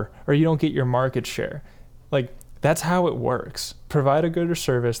power, or you don't get your market share. Like that's how it works. Provide a good or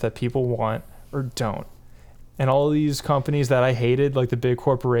service that people want or don't. And all of these companies that I hated, like the big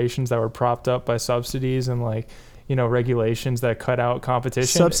corporations that were propped up by subsidies and like, you know, regulations that cut out competition.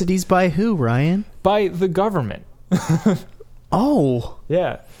 Subsidies by who, Ryan? By the government. Oh.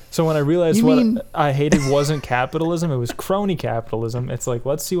 Yeah. So when I realized You what mean- I hated wasn't capitalism, it was crony capitalism. It's like,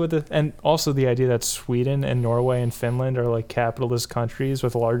 let's see and also the idea that Sweden and Norway and Finland are like capitalist countries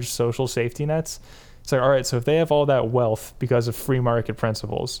with large social safety nets. It's like, all right, so if they have all that wealth because of free market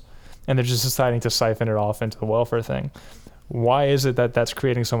principles and they're just deciding to siphon it off into the welfare thing, why is it that that's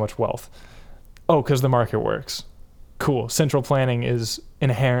creating so much wealth? Oh, because the market works. Cool. Central planning is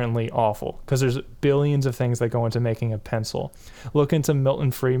inherently awful because there's billions of things that go into making a pencil. Look into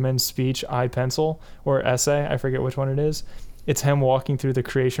Milton Friedman's speech, I Pencil, or essay. I forget which one it is. It's him walking through the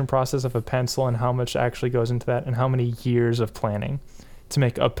creation process of a pencil and how much actually goes into that and how many years of planning to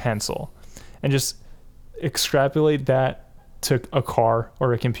make a pencil. And just extrapolate that to a car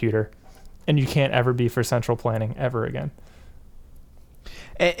or a computer. And you can't ever be for central planning ever again.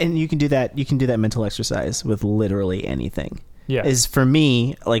 And you can do that. You can do that mental exercise with literally anything. Yeah. Is for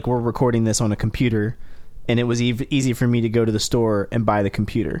me, like we're recording this on a computer, and it was easy for me to go to the store and buy the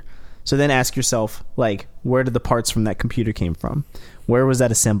computer. So then ask yourself, like, where did the parts from that computer came from? Where was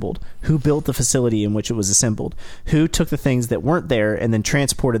that assembled? Who built the facility in which it was assembled? Who took the things that weren't there and then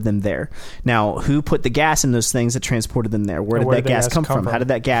transported them there? Now, who put the gas in those things that transported them there? Where did that gas come from? How did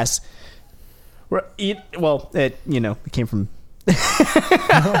that gas? Well, it came from.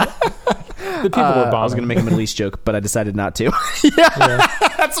 The people were bombing. I was going to make a Middle East joke, but I decided not to.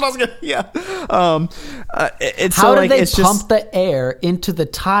 That's what I was going to. Yeah. It's How so, do like, they it's pump just, the air into the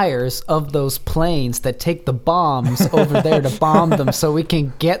tires of those planes that take the bombs over there to bomb them so we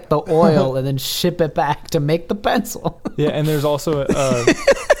can get the oil and then ship it back to make the pencil? Yeah, and there's also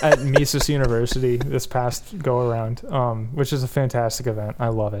at Mises University this past go around, which is a fantastic event. I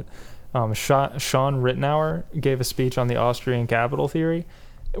love it. Sean Rittenauer gave a speech on the Austrian capital theory,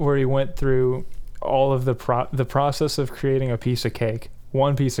 where he went through all of the process of creating a piece of cake,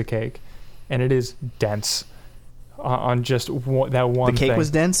 one piece of cake, and it is dense on just that one the cake thing. was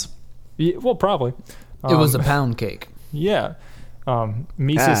dense. Yeah, well, probably. It was a pound cake. Yeah.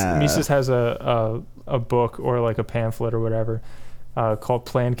 Mises has a book or like a pamphlet or whatever called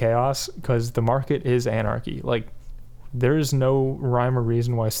Planned Chaos, because the market is anarchy. Like, there is no rhyme or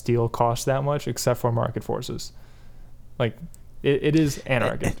reason why steel costs that much except for market forces. Like, it is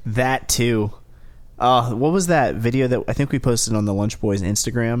anarchy. That too. What was that video that I think we posted on the Lunch Boys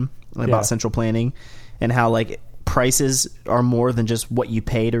Instagram about central planning, and how like prices are more than just what you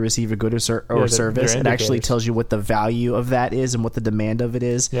pay to receive a good or service. It actually tells you what the value of that is and what the demand of it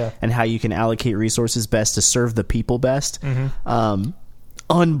is, and how you can allocate resources best to serve the people best.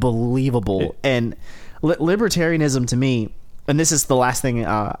 Unbelievable. And libertarianism to me, and this is the last thing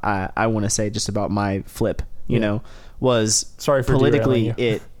I want to say just about my flip, you know, was sorry for politically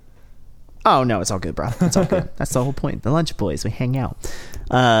it. Oh no, it's all good, bro. It's all good. That's the whole point. The Lunch Boys, we hang out,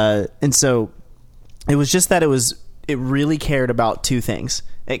 and so it was just that it really cared about two things.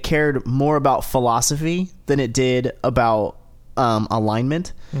 It cared more about philosophy than it did about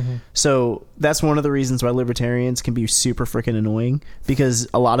alignment. So that's one of the reasons why libertarians can be super freaking annoying, because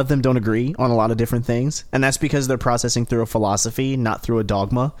a lot of them don't agree on a lot of different things, and that's because they're processing through a philosophy, not through a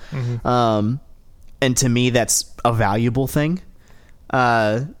dogma. And to me, that's a valuable thing.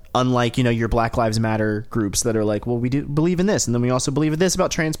 Unlike, you know, your Black Lives Matter groups that are like, well, we do believe in this, and then we also believe in this about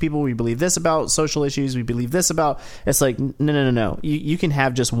trans people, we believe this about social issues, we believe this about... It's like, no. You can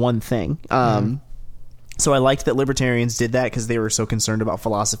have just one thing. So I liked that libertarians did that, because they were so concerned about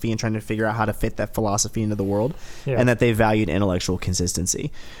philosophy and trying to figure out how to fit that philosophy into the world, and that they valued intellectual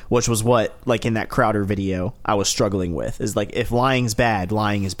consistency, which was what, like in that Crowder video, I was struggling with, is like, if lying's bad,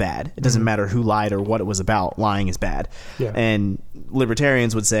 lying is bad. It doesn't matter who lied or what it was about, lying is bad. And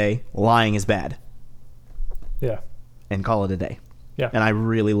libertarians would say lying is bad. And call it a day. And I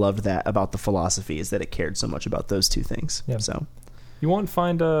really loved that about the philosophy, is that it cared so much about those two things. So you won't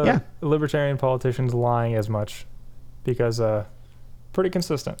find libertarian politicians lying as much, because pretty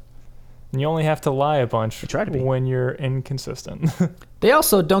consistent. And you only have to lie a bunch when you're inconsistent. They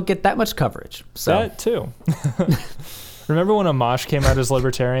also don't get that much coverage. So. That too. Remember when Amash came out as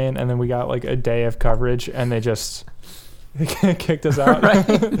libertarian, and then we got like a day of coverage, and they just kicked us out?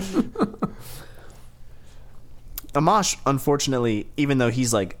 Amash, unfortunately, even though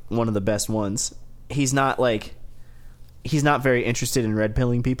he's like one of the best ones, he's not very interested in red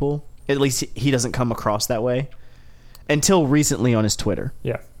pilling people. At least he doesn't come across that way until recently on his Twitter.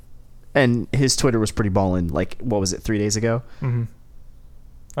 And his Twitter was pretty ballin'. Like, what was it, 3 days ago?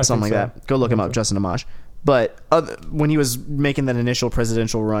 Something like that. Go look him up, Justin Amash. But when he was making that initial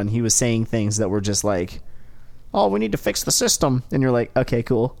presidential run, he was saying things that were just like, oh, we need to fix the system. And you're like, okay,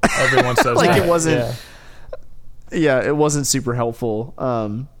 cool. Everyone says like that. It wasn't... it wasn't super helpful.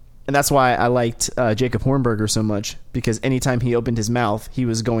 And that's why I liked Jacob Hornberger so much, because anytime he opened his mouth, he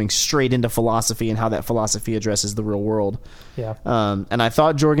was going straight into philosophy and how that philosophy addresses the real world. And I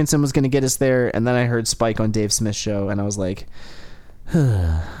thought Jorgensen was going to get us there, and then I heard Spike on Dave Smith's show, and I was like,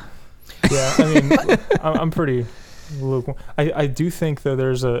 I mean, I'm pretty lukewarm. I do think, though,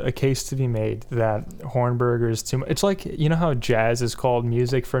 there's a case to be made that Hornberger is too much. It's like, you know how jazz is called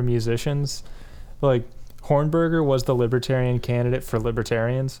music for musicians? Like, Hornberger was the libertarian candidate for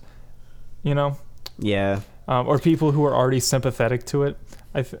libertarians, you know? Or people who are already sympathetic to it.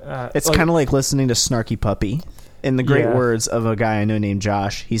 It's kind of like listening to Snarky Puppy. In the great words of a guy I know named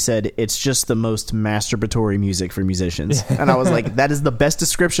Josh, he said, it's just the most masturbatory music for musicians. And I was like, that is the best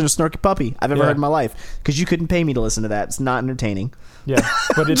description of Snarky Puppy I've ever heard in my life, because you couldn't pay me to listen to that. It's not entertaining. But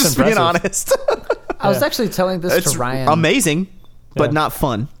it's just impressive. being honest. I was actually telling this to Ryan. Amazing, but not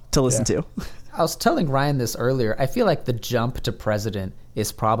fun to listen to. I was telling Ryan this earlier. I feel like the jump to president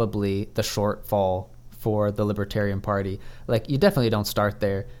is probably the shortfall for the Libertarian Party. Like, you definitely don't start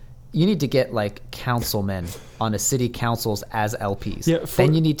there. You need to get like councilmen on the city councils as LPs.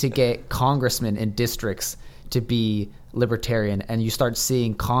 Then you need to get congressmen in districts to be libertarian, and you start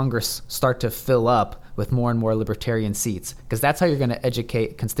seeing Congress start to fill up with more and more libertarian seats, because that's how you're going to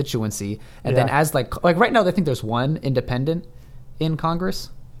educate constituency. And then as like right now, I think there's one independent in Congress.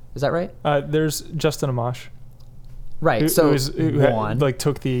 Is that right? There's Justin Amash. Right. Who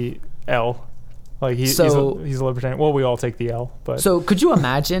took the L. Like he's a libertarian. Well, we all take the L, but so could you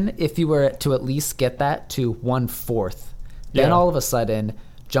imagine if you were to at least get that to 1/4? Then all of a sudden,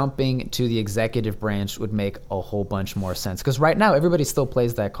 jumping to the executive branch would make a whole bunch more sense. Because right now, everybody still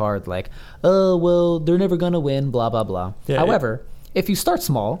plays that card like, oh well, they're never gonna win, blah blah blah. However, if you start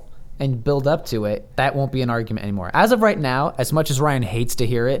small and build up to it, that won't be an argument anymore. As of right now, as much as Ryan hates to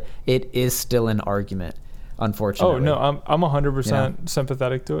hear it, it is still an argument. unfortunately. Oh no, I'm 100%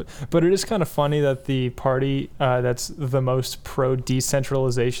 sympathetic to it. But it is kind of funny that the party that's the most pro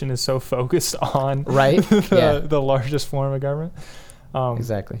decentralization is so focused on Right? the largest form of government.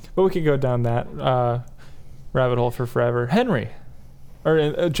 Exactly. But we could go down that rabbit hole for forever. Henry,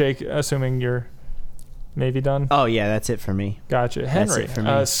 or Jake, assuming you're maybe done. Oh yeah, that's it for me. Gotcha. Henry, it for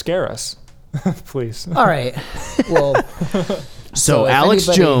me. scare us, please. All right. Well, So if Alex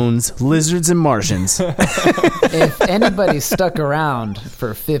anybody- Jones, Lizards and Martians. if anybody stuck around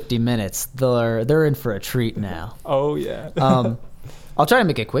for 50 minutes, they're in for a treat now. Oh yeah. I'll try to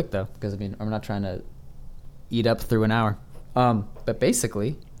make it quick though, because I mean I'm not trying to eat up through an hour. But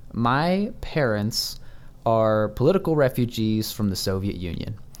basically, my parents are political refugees from the Soviet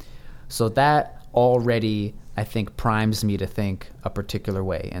Union, so that already I think primes me to think a particular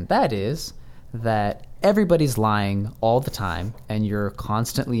way, and that is that everybody's lying all the time, and you're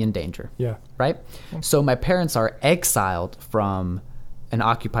constantly in danger. Yeah. Right? So my parents are exiled from an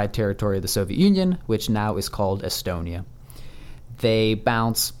occupied territory of the Soviet Union, which now is called Estonia. They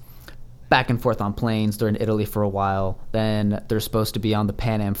bounce back and forth on planes. They're in Italy for a while. Then they're supposed to be on the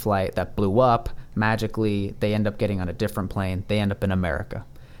Pan Am flight that blew up. Magically, they end up getting on a different plane. They end up in America.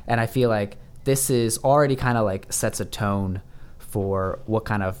 And I feel like this is already kind of like sets a tone for what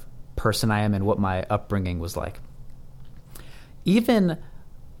kind of person I am and what my upbringing was like. Even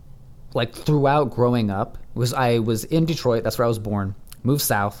like throughout growing up, I was in Detroit, that's where I was born, moved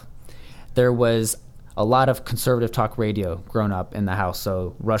south. There was a lot of conservative talk radio growing up in the house.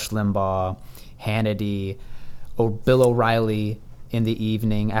 So Rush Limbaugh, Hannity, Bill O'Reilly in the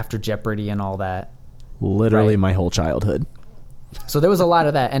evening after Jeopardy and all that. Literally Right. my whole childhood. So there was a lot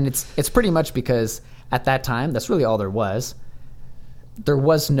of that, and it's pretty much because at that time, that's really all there was. There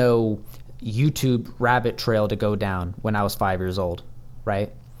was no YouTube rabbit trail to go down when I was 5 years old,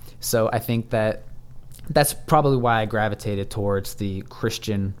 right? So I think that's probably why I gravitated towards the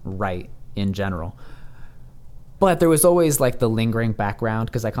Christian right in general. But there was always like the lingering background,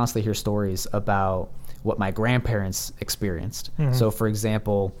 because I constantly hear stories about what my grandparents experienced. So for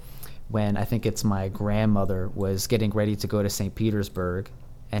example, when I think it's my grandmother was getting ready to go to St. Petersburg,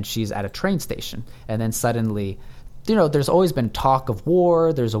 and she's at a train station, and then suddenly, you know, there's always been talk of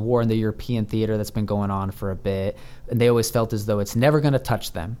war. There's a war in the European theater that's been going on for a bit, and they always felt as though it's never going to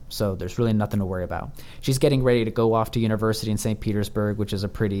touch them, so there's really nothing to worry about. She's getting ready to go off to university in St. Petersburg, which is a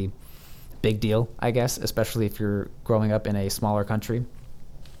pretty big deal, I guess, especially if you're growing up in a smaller country,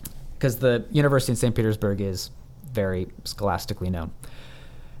 because the university in St. Petersburg is very scholastically known.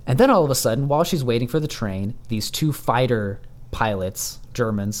 And then all of a sudden, while she's waiting for the train, these two fighter pilots,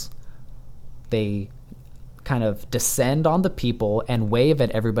 Germans, they kind of descend on the people and wave at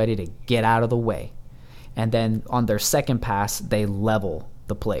everybody to get out of the way. And then on their second pass, they level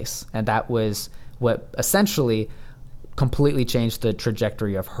the place. And that was what essentially completely changed the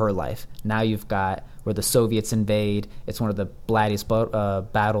trajectory of her life. Now you've got where the Soviets invade. It's one of the bloodiest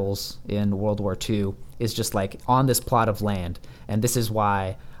battles in World War II. Is just like on this plot of land. And this is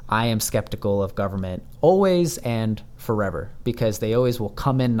why I am skeptical of government always and forever, because they always will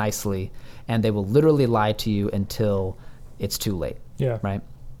come in nicely and they will literally lie to you until it's too late. Yeah. Right.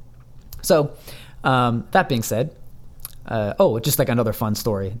 So that being said, just like another fun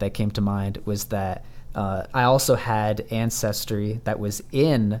story that came to mind was that I also had ancestry that was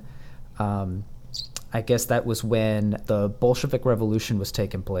in, I guess that was when the Bolshevik Revolution was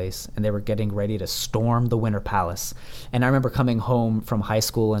taking place and they were getting ready to storm the Winter Palace. And I remember coming home from high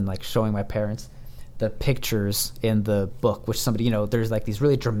school and like showing my parents the pictures in the book, which somebody, you know, there's like these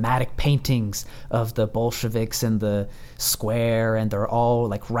really dramatic paintings of the Bolsheviks in the square, and they're all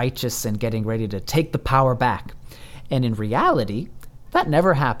like righteous and getting ready to take the power back. And in reality, that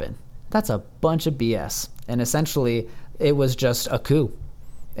never happened. That's a bunch of BS. And essentially, it was just a coup.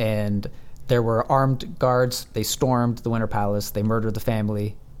 And there were armed guards. They stormed the Winter Palace. They murdered the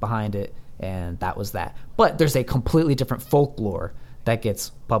family behind it. And that was that. But there's a completely different folklore that gets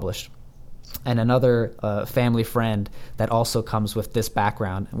published. And another family friend that also comes with this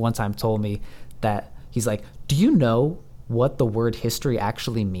background one time told me that he's like, do you know what the word history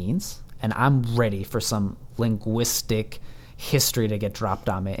actually means? And I'm ready for some linguistic history to get dropped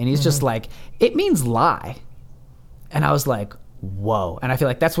on me. And he's just like, it means lie. And I was like, whoa. And I feel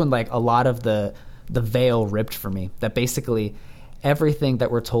like that's when like a lot of the veil ripped for me, that basically everything that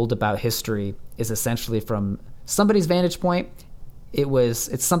we're told about history is essentially from somebody's vantage point.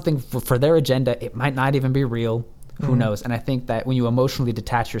 It's something for their agenda. It might not even be real. Who knows? And I think that when you emotionally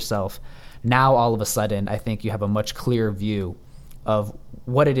detach yourself, now all of a sudden, I think you have a much clearer view of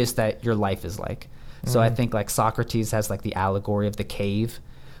what it is that your life is like. So I think like Socrates has like the allegory of the cave,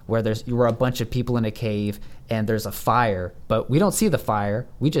 where you're a bunch of people in a cave and there's a fire, but we don't see the fire.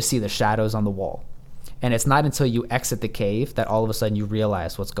 We just see the shadows on the wall. And it's not until you exit the cave that all of a sudden you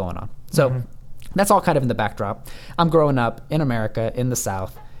realize what's going on. So that's all kind of in the backdrop. I'm growing up in America, in the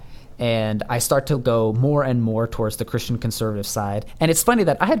South, and I start to go more and more towards the Christian conservative side. And it's funny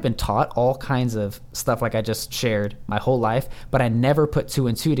that I had been taught all kinds of stuff like I just shared my whole life, but I never put two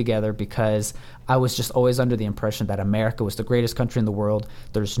and two together because I was just always under the impression that America was the greatest country in the world.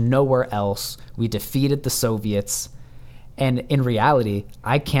 There's nowhere else. We defeated the Soviets. And in reality,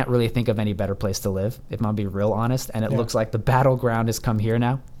 I can't really think of any better place to live, if I'm going to be real honest. And it looks like the battleground has come here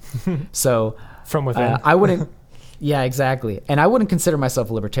now. So from within. I wouldn't. Yeah, exactly. And I wouldn't consider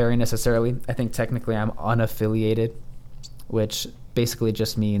myself a libertarian necessarily. I think technically I'm unaffiliated, which basically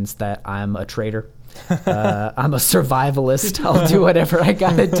just means that I'm a traitor. I'm a survivalist. I'll do whatever I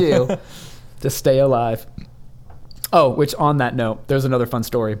got to do to stay alive. Oh, which on that note, there's another fun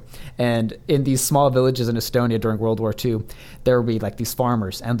story. And in these small villages in Estonia during World War II, there would be like these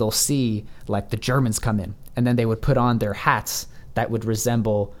farmers and they'll see like the Germans come in and then they would put on their hats that would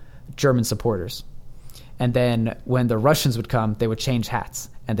resemble German supporters. And then when the Russians would come, they would change hats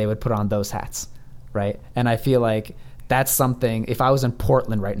and they would put on those hats, right? And I feel like that's something, if I was in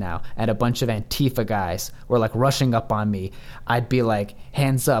Portland right now and a bunch of Antifa guys were like rushing up on me, I'd be like,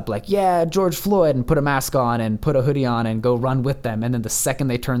 hands up, like, yeah, George Floyd, and put a mask on and put a hoodie on and go run with them. And then the second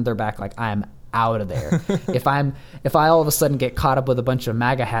they turn their back, like, I'm out of there. If I all of a sudden get caught up with a bunch of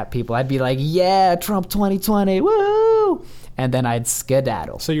MAGA hat people, I'd be like, yeah, Trump 2020, woo! And then I'd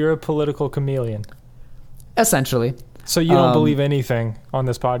skedaddle. So you're a political chameleon. Essentially. So you don't believe anything on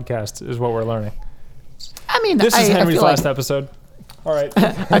this podcast is what we're learning. I mean, this is Henry's last like, episode. All right.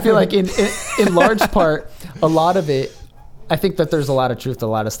 I feel like in large part, a lot of it, I think that there's a lot of truth to a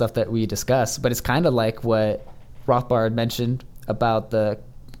lot of stuff that we discuss, but it's kind of like what Rothbard mentioned about the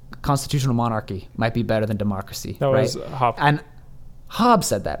constitutional monarchy might be better than democracy. That right? was Hoppe. And Hobbes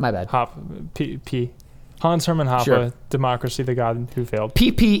said that. My bad. P. Hans Hermann Hoppe, Sure. Democracy, the God Who Failed.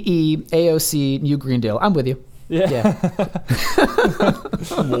 PPE, AOC, New Green Deal. I'm with you. Yeah.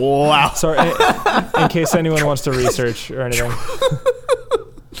 Wow. Sorry, in case anyone wants to research or anything.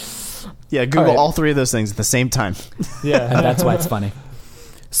 Yeah, Google All right. all three of those things at the same time. Yeah. And that's why it's funny.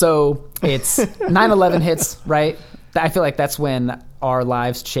 So it's 9/11 hits, right? I feel like that's when our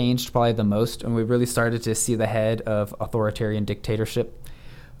lives changed probably the most, and we really started to see the head of authoritarian dictatorship.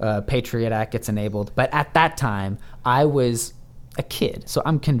 Patriot Act gets enabled. But at that time, I was a kid, so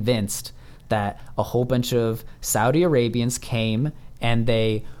I'm convinced that a whole bunch of Saudi Arabians came and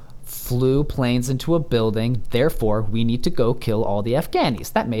they flew planes into a building. Therefore, we need to go kill all the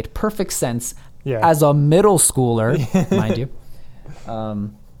Afghanis. That made perfect sense as a middle schooler, mind you.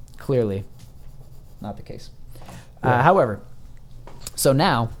 Clearly not the case. However, so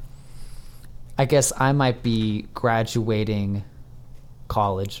now I guess I might be graduating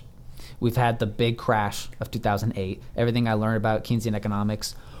college. We've had the big crash of 2008. Everything I learned about Keynesian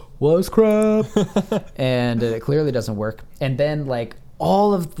economics was crap. And it clearly doesn't work. And then like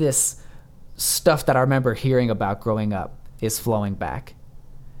all of this stuff that I remember hearing about growing up is flowing back.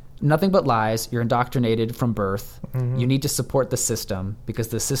 Nothing but lies. You're indoctrinated from birth. Mm-hmm. You need to support the system because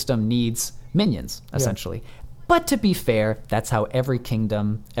the system needs minions, essentially. But to be fair, that's how every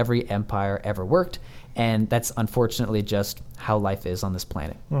kingdom, every empire ever worked. And that's unfortunately just how life is on this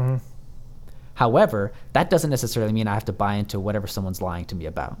planet. Mm-hmm. However, that doesn't necessarily mean I have to buy into whatever someone's lying to me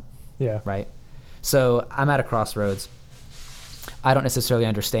about. Yeah. Right? So I'm at a crossroads. I don't necessarily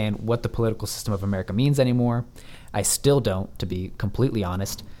understand what the political system of America means anymore. I still don't, to be completely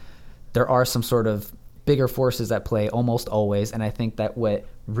honest. There are some sort of bigger forces at play almost always, and I think that what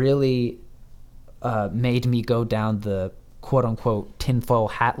really made me go down the quote-unquote tinfoil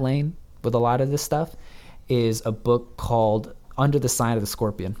hat lane with a lot of this stuff is a book called Under the Sign of the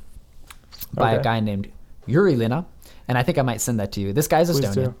Scorpion by a guy named Uri Lina, and I think I might send that to you. This guy's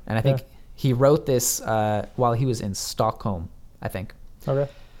Estonian, and I think he wrote this while he was in Stockholm, I think. Okay.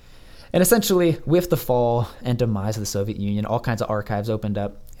 And essentially, with the fall and demise of the Soviet Union, all kinds of archives opened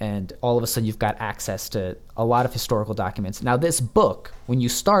up, and all of a sudden you've got access to a lot of historical documents. Now, this book, when you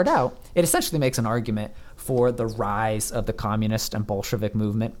start out, it essentially makes an argument for the rise of the communist and Bolshevik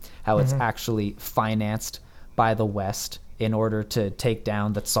movement, how it's actually financed by the West in order to take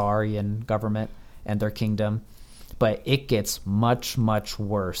down the Tsarian government and their kingdom. But it gets much, much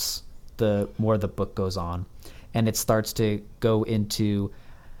worse the more the book goes on. And it starts to go into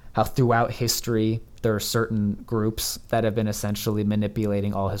how throughout history there are certain groups that have been essentially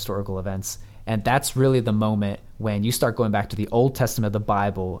manipulating all historical events. And that's really the moment when you start going back to the Old Testament of the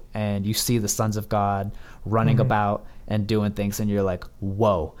Bible and you see the sons of God running about and doing things, and you're like,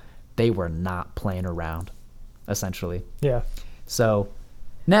 whoa, they were not playing around, essentially. Yeah. So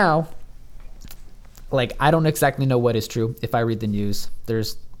now, like, I don't exactly know what is true. If I read the news,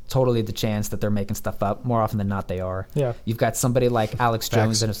 there's totally the chance that they're making stuff up. More often than not, they are. Yeah. You've got somebody like Alex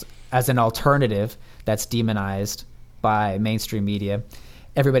Jones as an alternative that's demonized by mainstream media.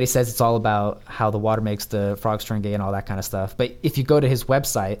 Everybody says it's all about how the water makes the frogs turn gay and all that kind of stuff. But if you go to his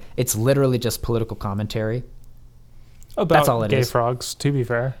website, it's literally just political commentary. About That's all it gay is. frogs, to be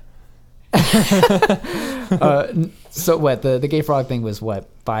fair. So what, the gay frog thing was what,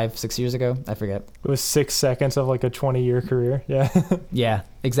 5-6 years ago? I forget. It was 6 seconds of like a 20-year career. Yeah. Yeah,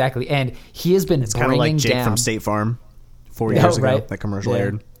 exactly. And he has been It's kind of bringing like Jake down from State Farm 4 Yeah, years ago. right. That commercial Yeah.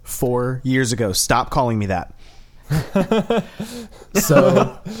 aired 4 years ago. Stop calling me that.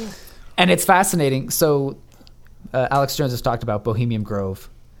 So, and it's fascinating. So, Alex Jones has talked about Bohemian Grove,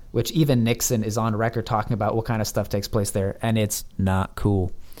 which even Nixon is on record talking about what kind of stuff takes place there, and it's not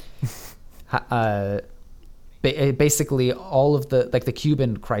cool. Basically, all of the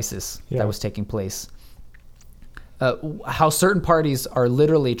Cuban crisis Yeah. that was taking place. How certain parties are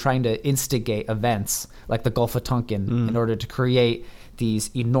literally trying to instigate events like the Gulf of Tonkin in order to create these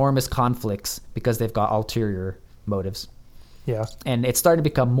enormous conflicts because they've got ulterior motives. Yeah. And it's starting to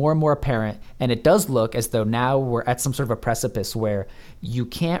become more and more apparent. And it does look as though now we're at some sort of a precipice where you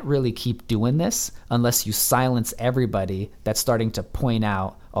can't really keep doing this unless you silence everybody that's starting to point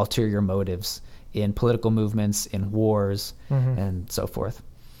out ulterior motives in political movements, in wars, and so forth.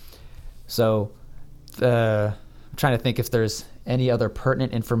 So I'm trying to think if there's any other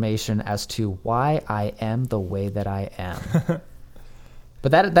pertinent information as to why I am the way that I am.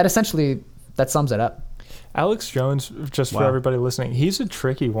 But that essentially, that sums it up. Alex Jones, just for Wow. everybody listening, he's a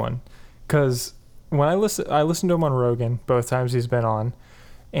tricky one because when I listened to him on Rogan both times he's been on,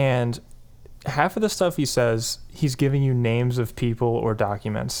 and half of the stuff he says, he's giving you names of people or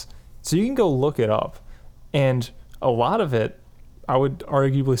documents. So you can go look it up. And a lot of it, I would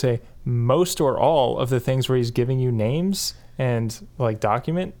arguably say most or all of the things where he's giving you names and like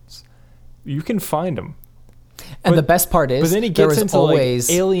documents, you can find them. And But- the best part is, But then he there gets was into always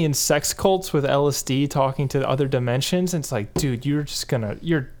like alien sex cults with LSD talking to other dimensions. And it's like, dude, you're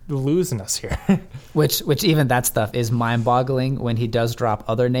losing us here. which even that stuff is mind-boggling when he does drop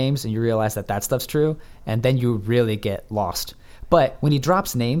other names and you realize that stuff's true, and then you really get lost. But when he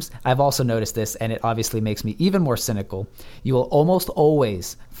drops names, I've also noticed this, and it obviously makes me even more cynical. You will almost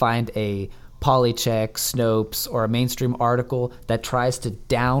always find a Polycheck, Snopes, or a mainstream article that tries to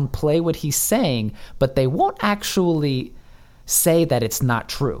downplay what he's saying, but they won't actually say that it's not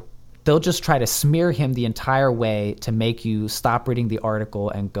true. They'll just try to smear him the entire way to make you stop reading the article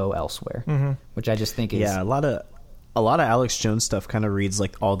and go elsewhere, which I just think is... Yeah, a lot of Alex Jones stuff kind of reads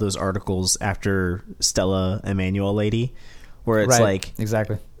like all those articles after Stella Emanuel lady, where it's Right, like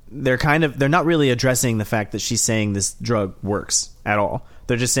exactly. they're not really addressing the fact that she's saying this drug works at all.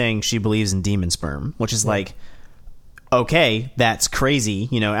 They're just saying she believes in demon sperm, which is like, okay, that's crazy.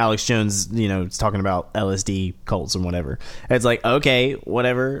 You know, Alex Jones, is talking about LSD cults and whatever. It's like, okay,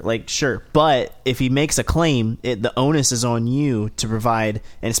 whatever, like, sure. But if he makes a claim, the onus is on you to provide,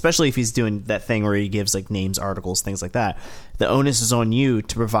 and especially if he's doing that thing where he gives like names, articles, things like that, the onus is on you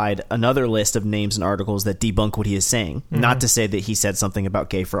to provide another list of names and articles that debunk what he is saying. Not to say that he said something about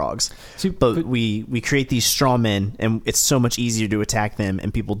gay frogs. See, But we create these straw men, and it's so much easier to attack them,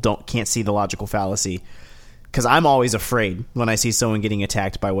 and people can't see the logical fallacy. Because I'm always afraid when I see someone getting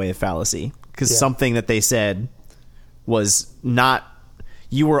attacked by way of fallacy. Because something that they said was not...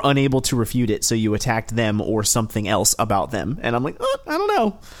 You were unable to refute it, so you attacked them or something else about them. And I'm like, I don't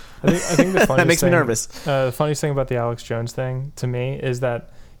know. I think the funniest That makes me thing- nervous. The funniest thing about the Alex Jones thing to me is that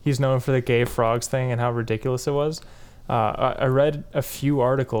he's known for the gay frogs thing and how ridiculous it was. I read a few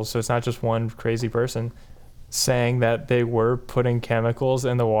articles, so it's not just one crazy person, saying that they were putting chemicals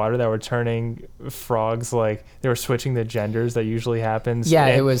in the water that were turning frogs, like they were switching the genders that usually happens. Yeah,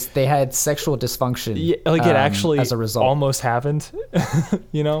 And- they had sexual dysfunction. Yeah, like it actually as a result. almost happened.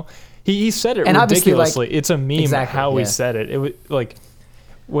 He said it And obviously, like- ridiculously. It's a meme Exactly, how he yeah. said it. It was like,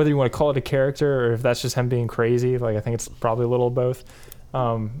 whether you want to call it a character or if that's just him being crazy. Like, I think it's probably a little of both.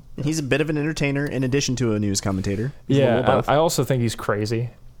 He's a bit of an entertainer in addition to a news commentator. He's a little Yeah, both. I also think he's crazy.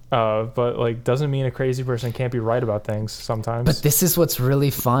 But like, doesn't mean a crazy person can't be right about things sometimes. But this is what's really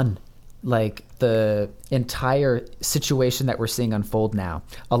fun. like the entire situation that we're seeing unfold now,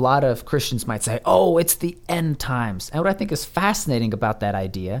 a lot of Christians might say, oh, it's the end times. And what I think is fascinating about that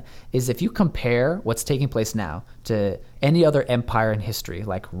idea is if you compare what's taking place now to any other empire in history,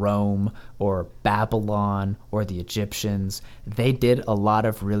 like Rome or Babylon or the Egyptians, they did a lot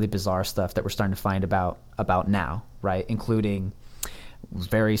of really bizarre stuff that we're starting to find about now, right? Including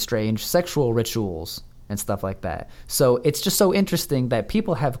very strange sexual rituals and stuff like that. So it's just so interesting that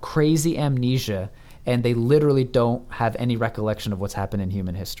people have crazy amnesia and they literally don't have any recollection of what's happened in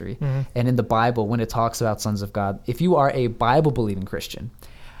human history. And in the Bible, when it talks about sons of God, if you are a Bible-believing Christian,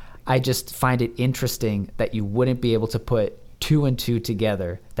 I just find it interesting that you wouldn't be able to put two and two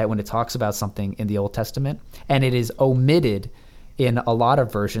together, that when it talks about something in the Old Testament, and it is omitted in a lot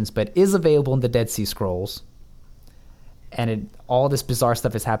of versions, but is available in the Dead Sea Scrolls, and all this bizarre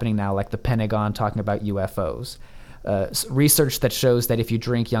stuff is happening now, like the Pentagon talking about UFOs. Research that shows that if you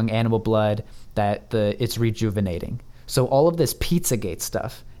drink young animal blood, that it's rejuvenating. So all of this Pizzagate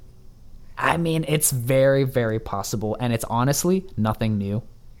stuff, I mean, it's very, very possible, and it's honestly nothing new.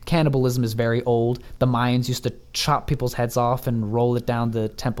 Cannibalism is very old. The Mayans used to chop people's heads off and roll it down the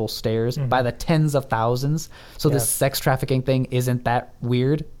temple stairs by the tens of thousands. So this sex trafficking thing isn't that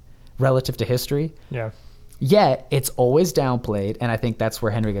weird relative to history. Yet it's always downplayed, and I think that's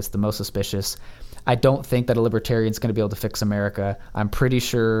where Henry gets the most suspicious. I don't think that a libertarian's going to be able to fix America. I'm pretty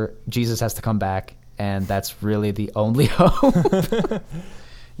sure Jesus has to come back, and that's really the only hope.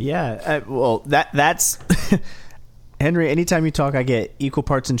 Well, that's Henry. Anytime you talk, I get equal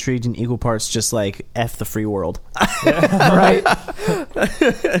parts intrigued and equal parts just like F the free world. Right?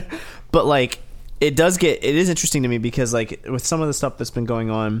 But like, it is interesting to me because like with some of the stuff that's been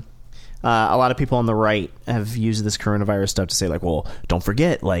going on, a lot of people on the right have used this coronavirus stuff to say like, well, don't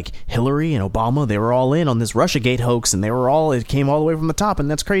forget, like Hillary and Obama, they were all in on this Russiagate hoax, and it came all the way from the top,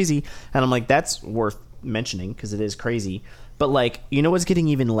 and that's crazy. And I'm like, that's worth mentioning because it is crazy. But like, you know what's getting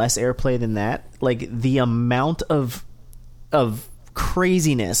even less airplay than that? Like the amount of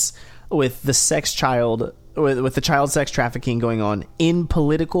craziness with the with the child sex trafficking going on in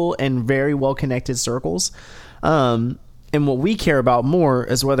political and very well connected circles. And what we care about more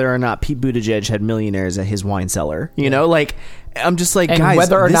is whether or not Pete Buttigieg had millionaires at his wine cellar. You know, like, I'm just like, and guys,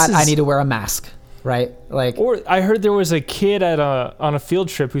 whether or not I need to wear a mask, right? Like, or I heard there was a kid on a field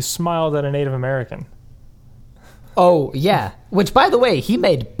trip who smiled at a Native American. Oh yeah, which by the way, he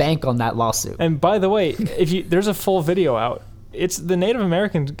made bank on that lawsuit. And by the way, there's a full video out. It's the Native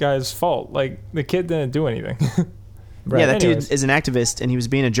American guy's fault. Like, the kid didn't do anything. Right. Yeah, that dude is an activist, and he was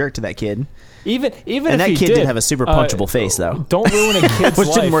being a jerk to that kid. Even and that kid did have a super punchable face, though. Don't ruin a kid's which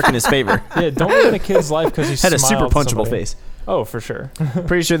life. didn't work in his favor. Yeah, don't ruin a kid's life because he had a super punchable face. Oh, for sure.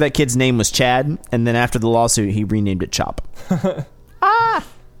 Pretty sure that kid's name was Chad, and then after the lawsuit, he renamed it Chop.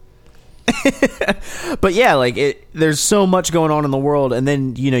 But yeah, like there's so much going on in the world, and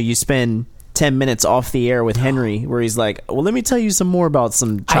then you spend 10 minutes off the air with Henry where he's like, well, let me tell you some more about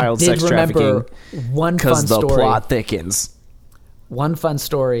some child sex trafficking because the plot thickens. One fun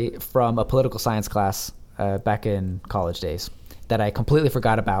story from a political science class back in college days that I completely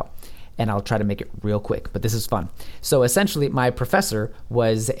forgot about, and I'll try to make it real quick, but this is fun. So essentially, my professor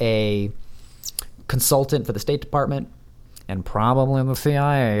was a consultant for the State Department and probably the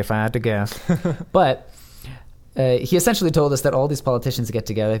CIA, if I had to guess. But he essentially told us that all these politicians get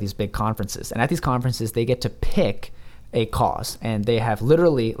together at these big conferences, and at these conferences they get to pick a cause, and they have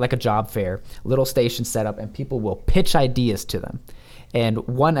literally like a job fair, little stations set up, and people will pitch ideas to them. And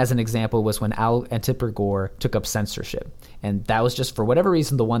one, as an example, was when Al and Tipper Gore took up censorship, and that was just for whatever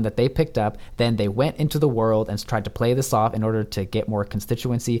reason the one that they picked up. Then they went into the world and tried to play this off in order to get more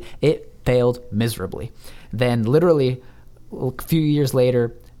constituency. It failed miserably. Then literally a few years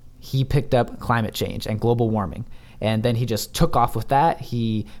later, he picked up climate change and global warming. And then he just took off with that.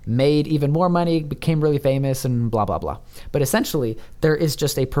 He made even more money, became really famous, and blah, blah, blah. But essentially, there is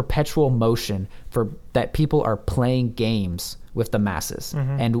just a perpetual motion for that people are playing games with the masses.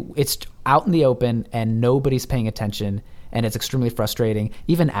 And it's out in the open, and nobody's paying attention, and it's extremely frustrating.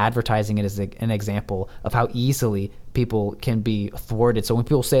 Even advertising it is an example of how easily people can be thwarted. So when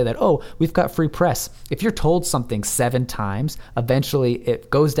people say that, oh, we've got free press, if you're told something 7 times, eventually it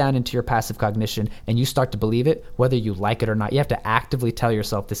goes down into your passive cognition and you start to believe it, whether you like it or not. You have to actively tell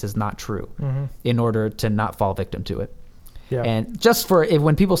yourself this is not true in order to not fall victim to it. Yeah. And just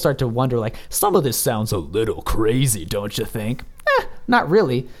when people start to wonder, like, some of this sounds a little crazy, don't you think? Not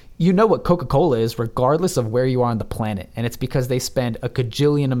really. you know what Coca-Cola is regardless of where you are on the planet. And it's because they spend a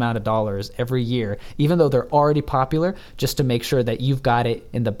cajillion amount of dollars every year, even though they're already popular, just to make sure that you've got it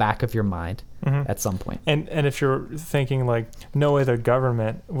in the back of your mind at some point. And if you're thinking like no other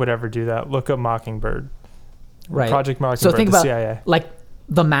government would ever do that, look up Mockingbird. Right. Project Mockingbird, so think the about CIA. like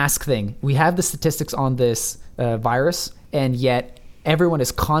the mask thing. We have the statistics on this virus, and yet everyone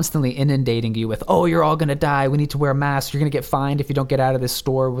is constantly inundating you with, oh, you're all going to die. We need to wear a mask. You're going to get fined if you don't get out of this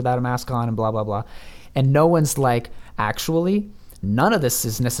store without a mask on, and blah, blah, blah. And no one's like, actually, none of this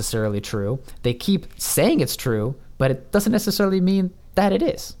is necessarily true. They keep saying it's true, but it doesn't necessarily mean that it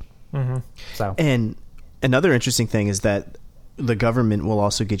is. So, And another interesting thing is that the government will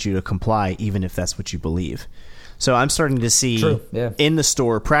also get you to comply even if that's what you believe. So I'm starting to see in the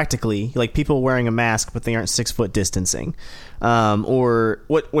store practically like people wearing a mask, but they aren't 6 foot distancing,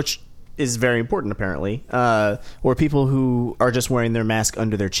 which is very important apparently, or people who are just wearing their mask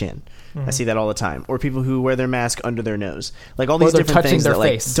under their chin. I see that all the time. Or people who wear their mask under their nose, like all these different things that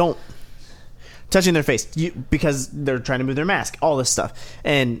like don't touching their face because they're trying to move their mask, all this stuff.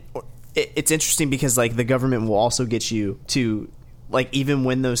 And it's interesting because like the government will also get you to, like, even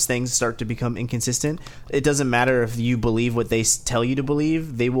when those things start to become inconsistent, it doesn't matter if you believe what they tell you to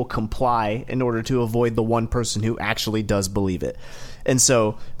believe, they will comply in order to avoid the one person who actually does believe it. And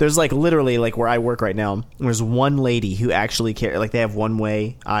so there's like literally like where I work right now, there's one lady who actually cares. Like they have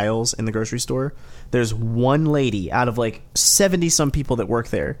one-way aisles in the grocery store. There's one lady out of like 70 some people that work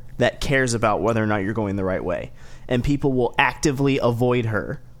there that cares about whether or not you're going the right way. And people will actively avoid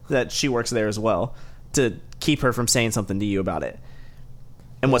her, that she works there as well, to keep her from saying something to you about it.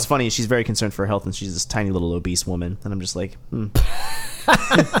 And what's funny is she's very concerned for her health, and she's this tiny little obese woman. And I'm just like, Should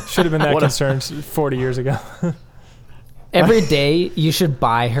have been that concerned 40 years ago. every day you should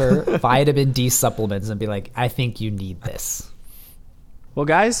buy her vitamin D supplements and be like, I think you need this. Well,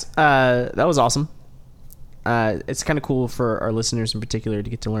 guys, that was awesome. It's kind of cool for our listeners in particular to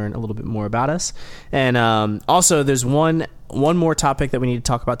get to learn a little bit more about us. And also, there's one more topic that we need to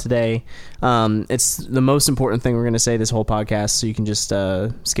talk about today. It's the most important thing we're going to say this whole podcast, so you can just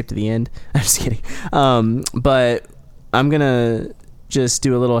skip to the end. I'm just kidding. But I'm going to just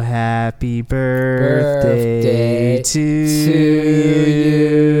do a little happy birthday to you.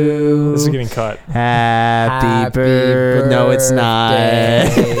 This is getting cut. Happy birthday. No, it's not.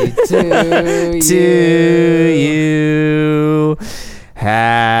 to you.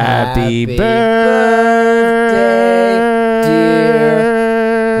 Happy birthday,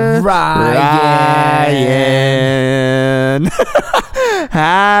 dear Ryan.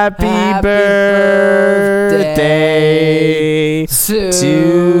 Happy birthday to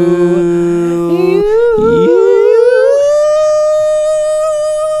you.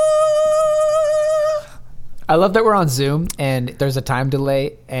 I love that we're on Zoom and there's a time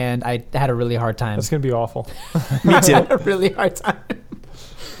delay, and I had a really hard time. That's going to be awful. Me too. I had a really hard time.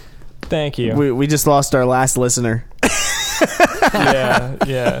 Thank you. We just lost our last listener.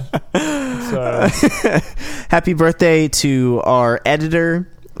 Yeah. So. Happy birthday to our editor,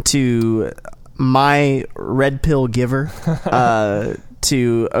 to my red pill giver,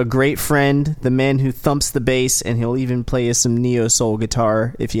 to a great friend, the man who thumps the bass, and he'll even play you some neo soul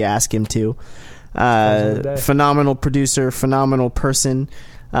guitar if you ask him to. Phenomenal producer, phenomenal person,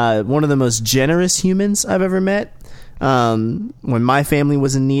 one of the most generous humans I've ever met. When my family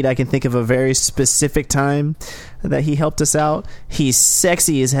was in need, I can think of a very specific time that he helped us out. He's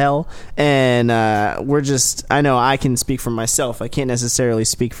sexy as hell, and I know I can speak for myself. I can't necessarily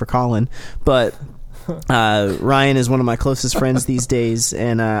speak for Colin, but Ryan is one of my closest friends these days,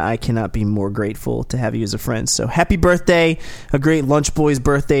 and I cannot be more grateful to have you as a friend. So happy birthday, a great Lunch Boys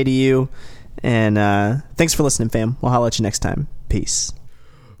birthday to you, and thanks for listening, fam. We'll holla at you next time. Peace.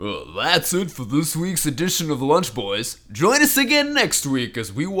 Well, that's it for this week's edition of Lunch Boys. Join us again next week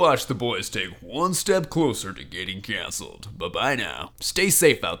as we watch the boys take one step closer to getting canceled. Bye-bye now. Stay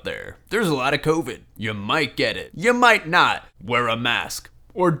safe out there. There's a lot of COVID. You might get it. You might not. Wear a mask.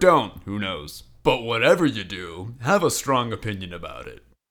 Or don't. Who knows? But whatever you do, have a strong opinion about it.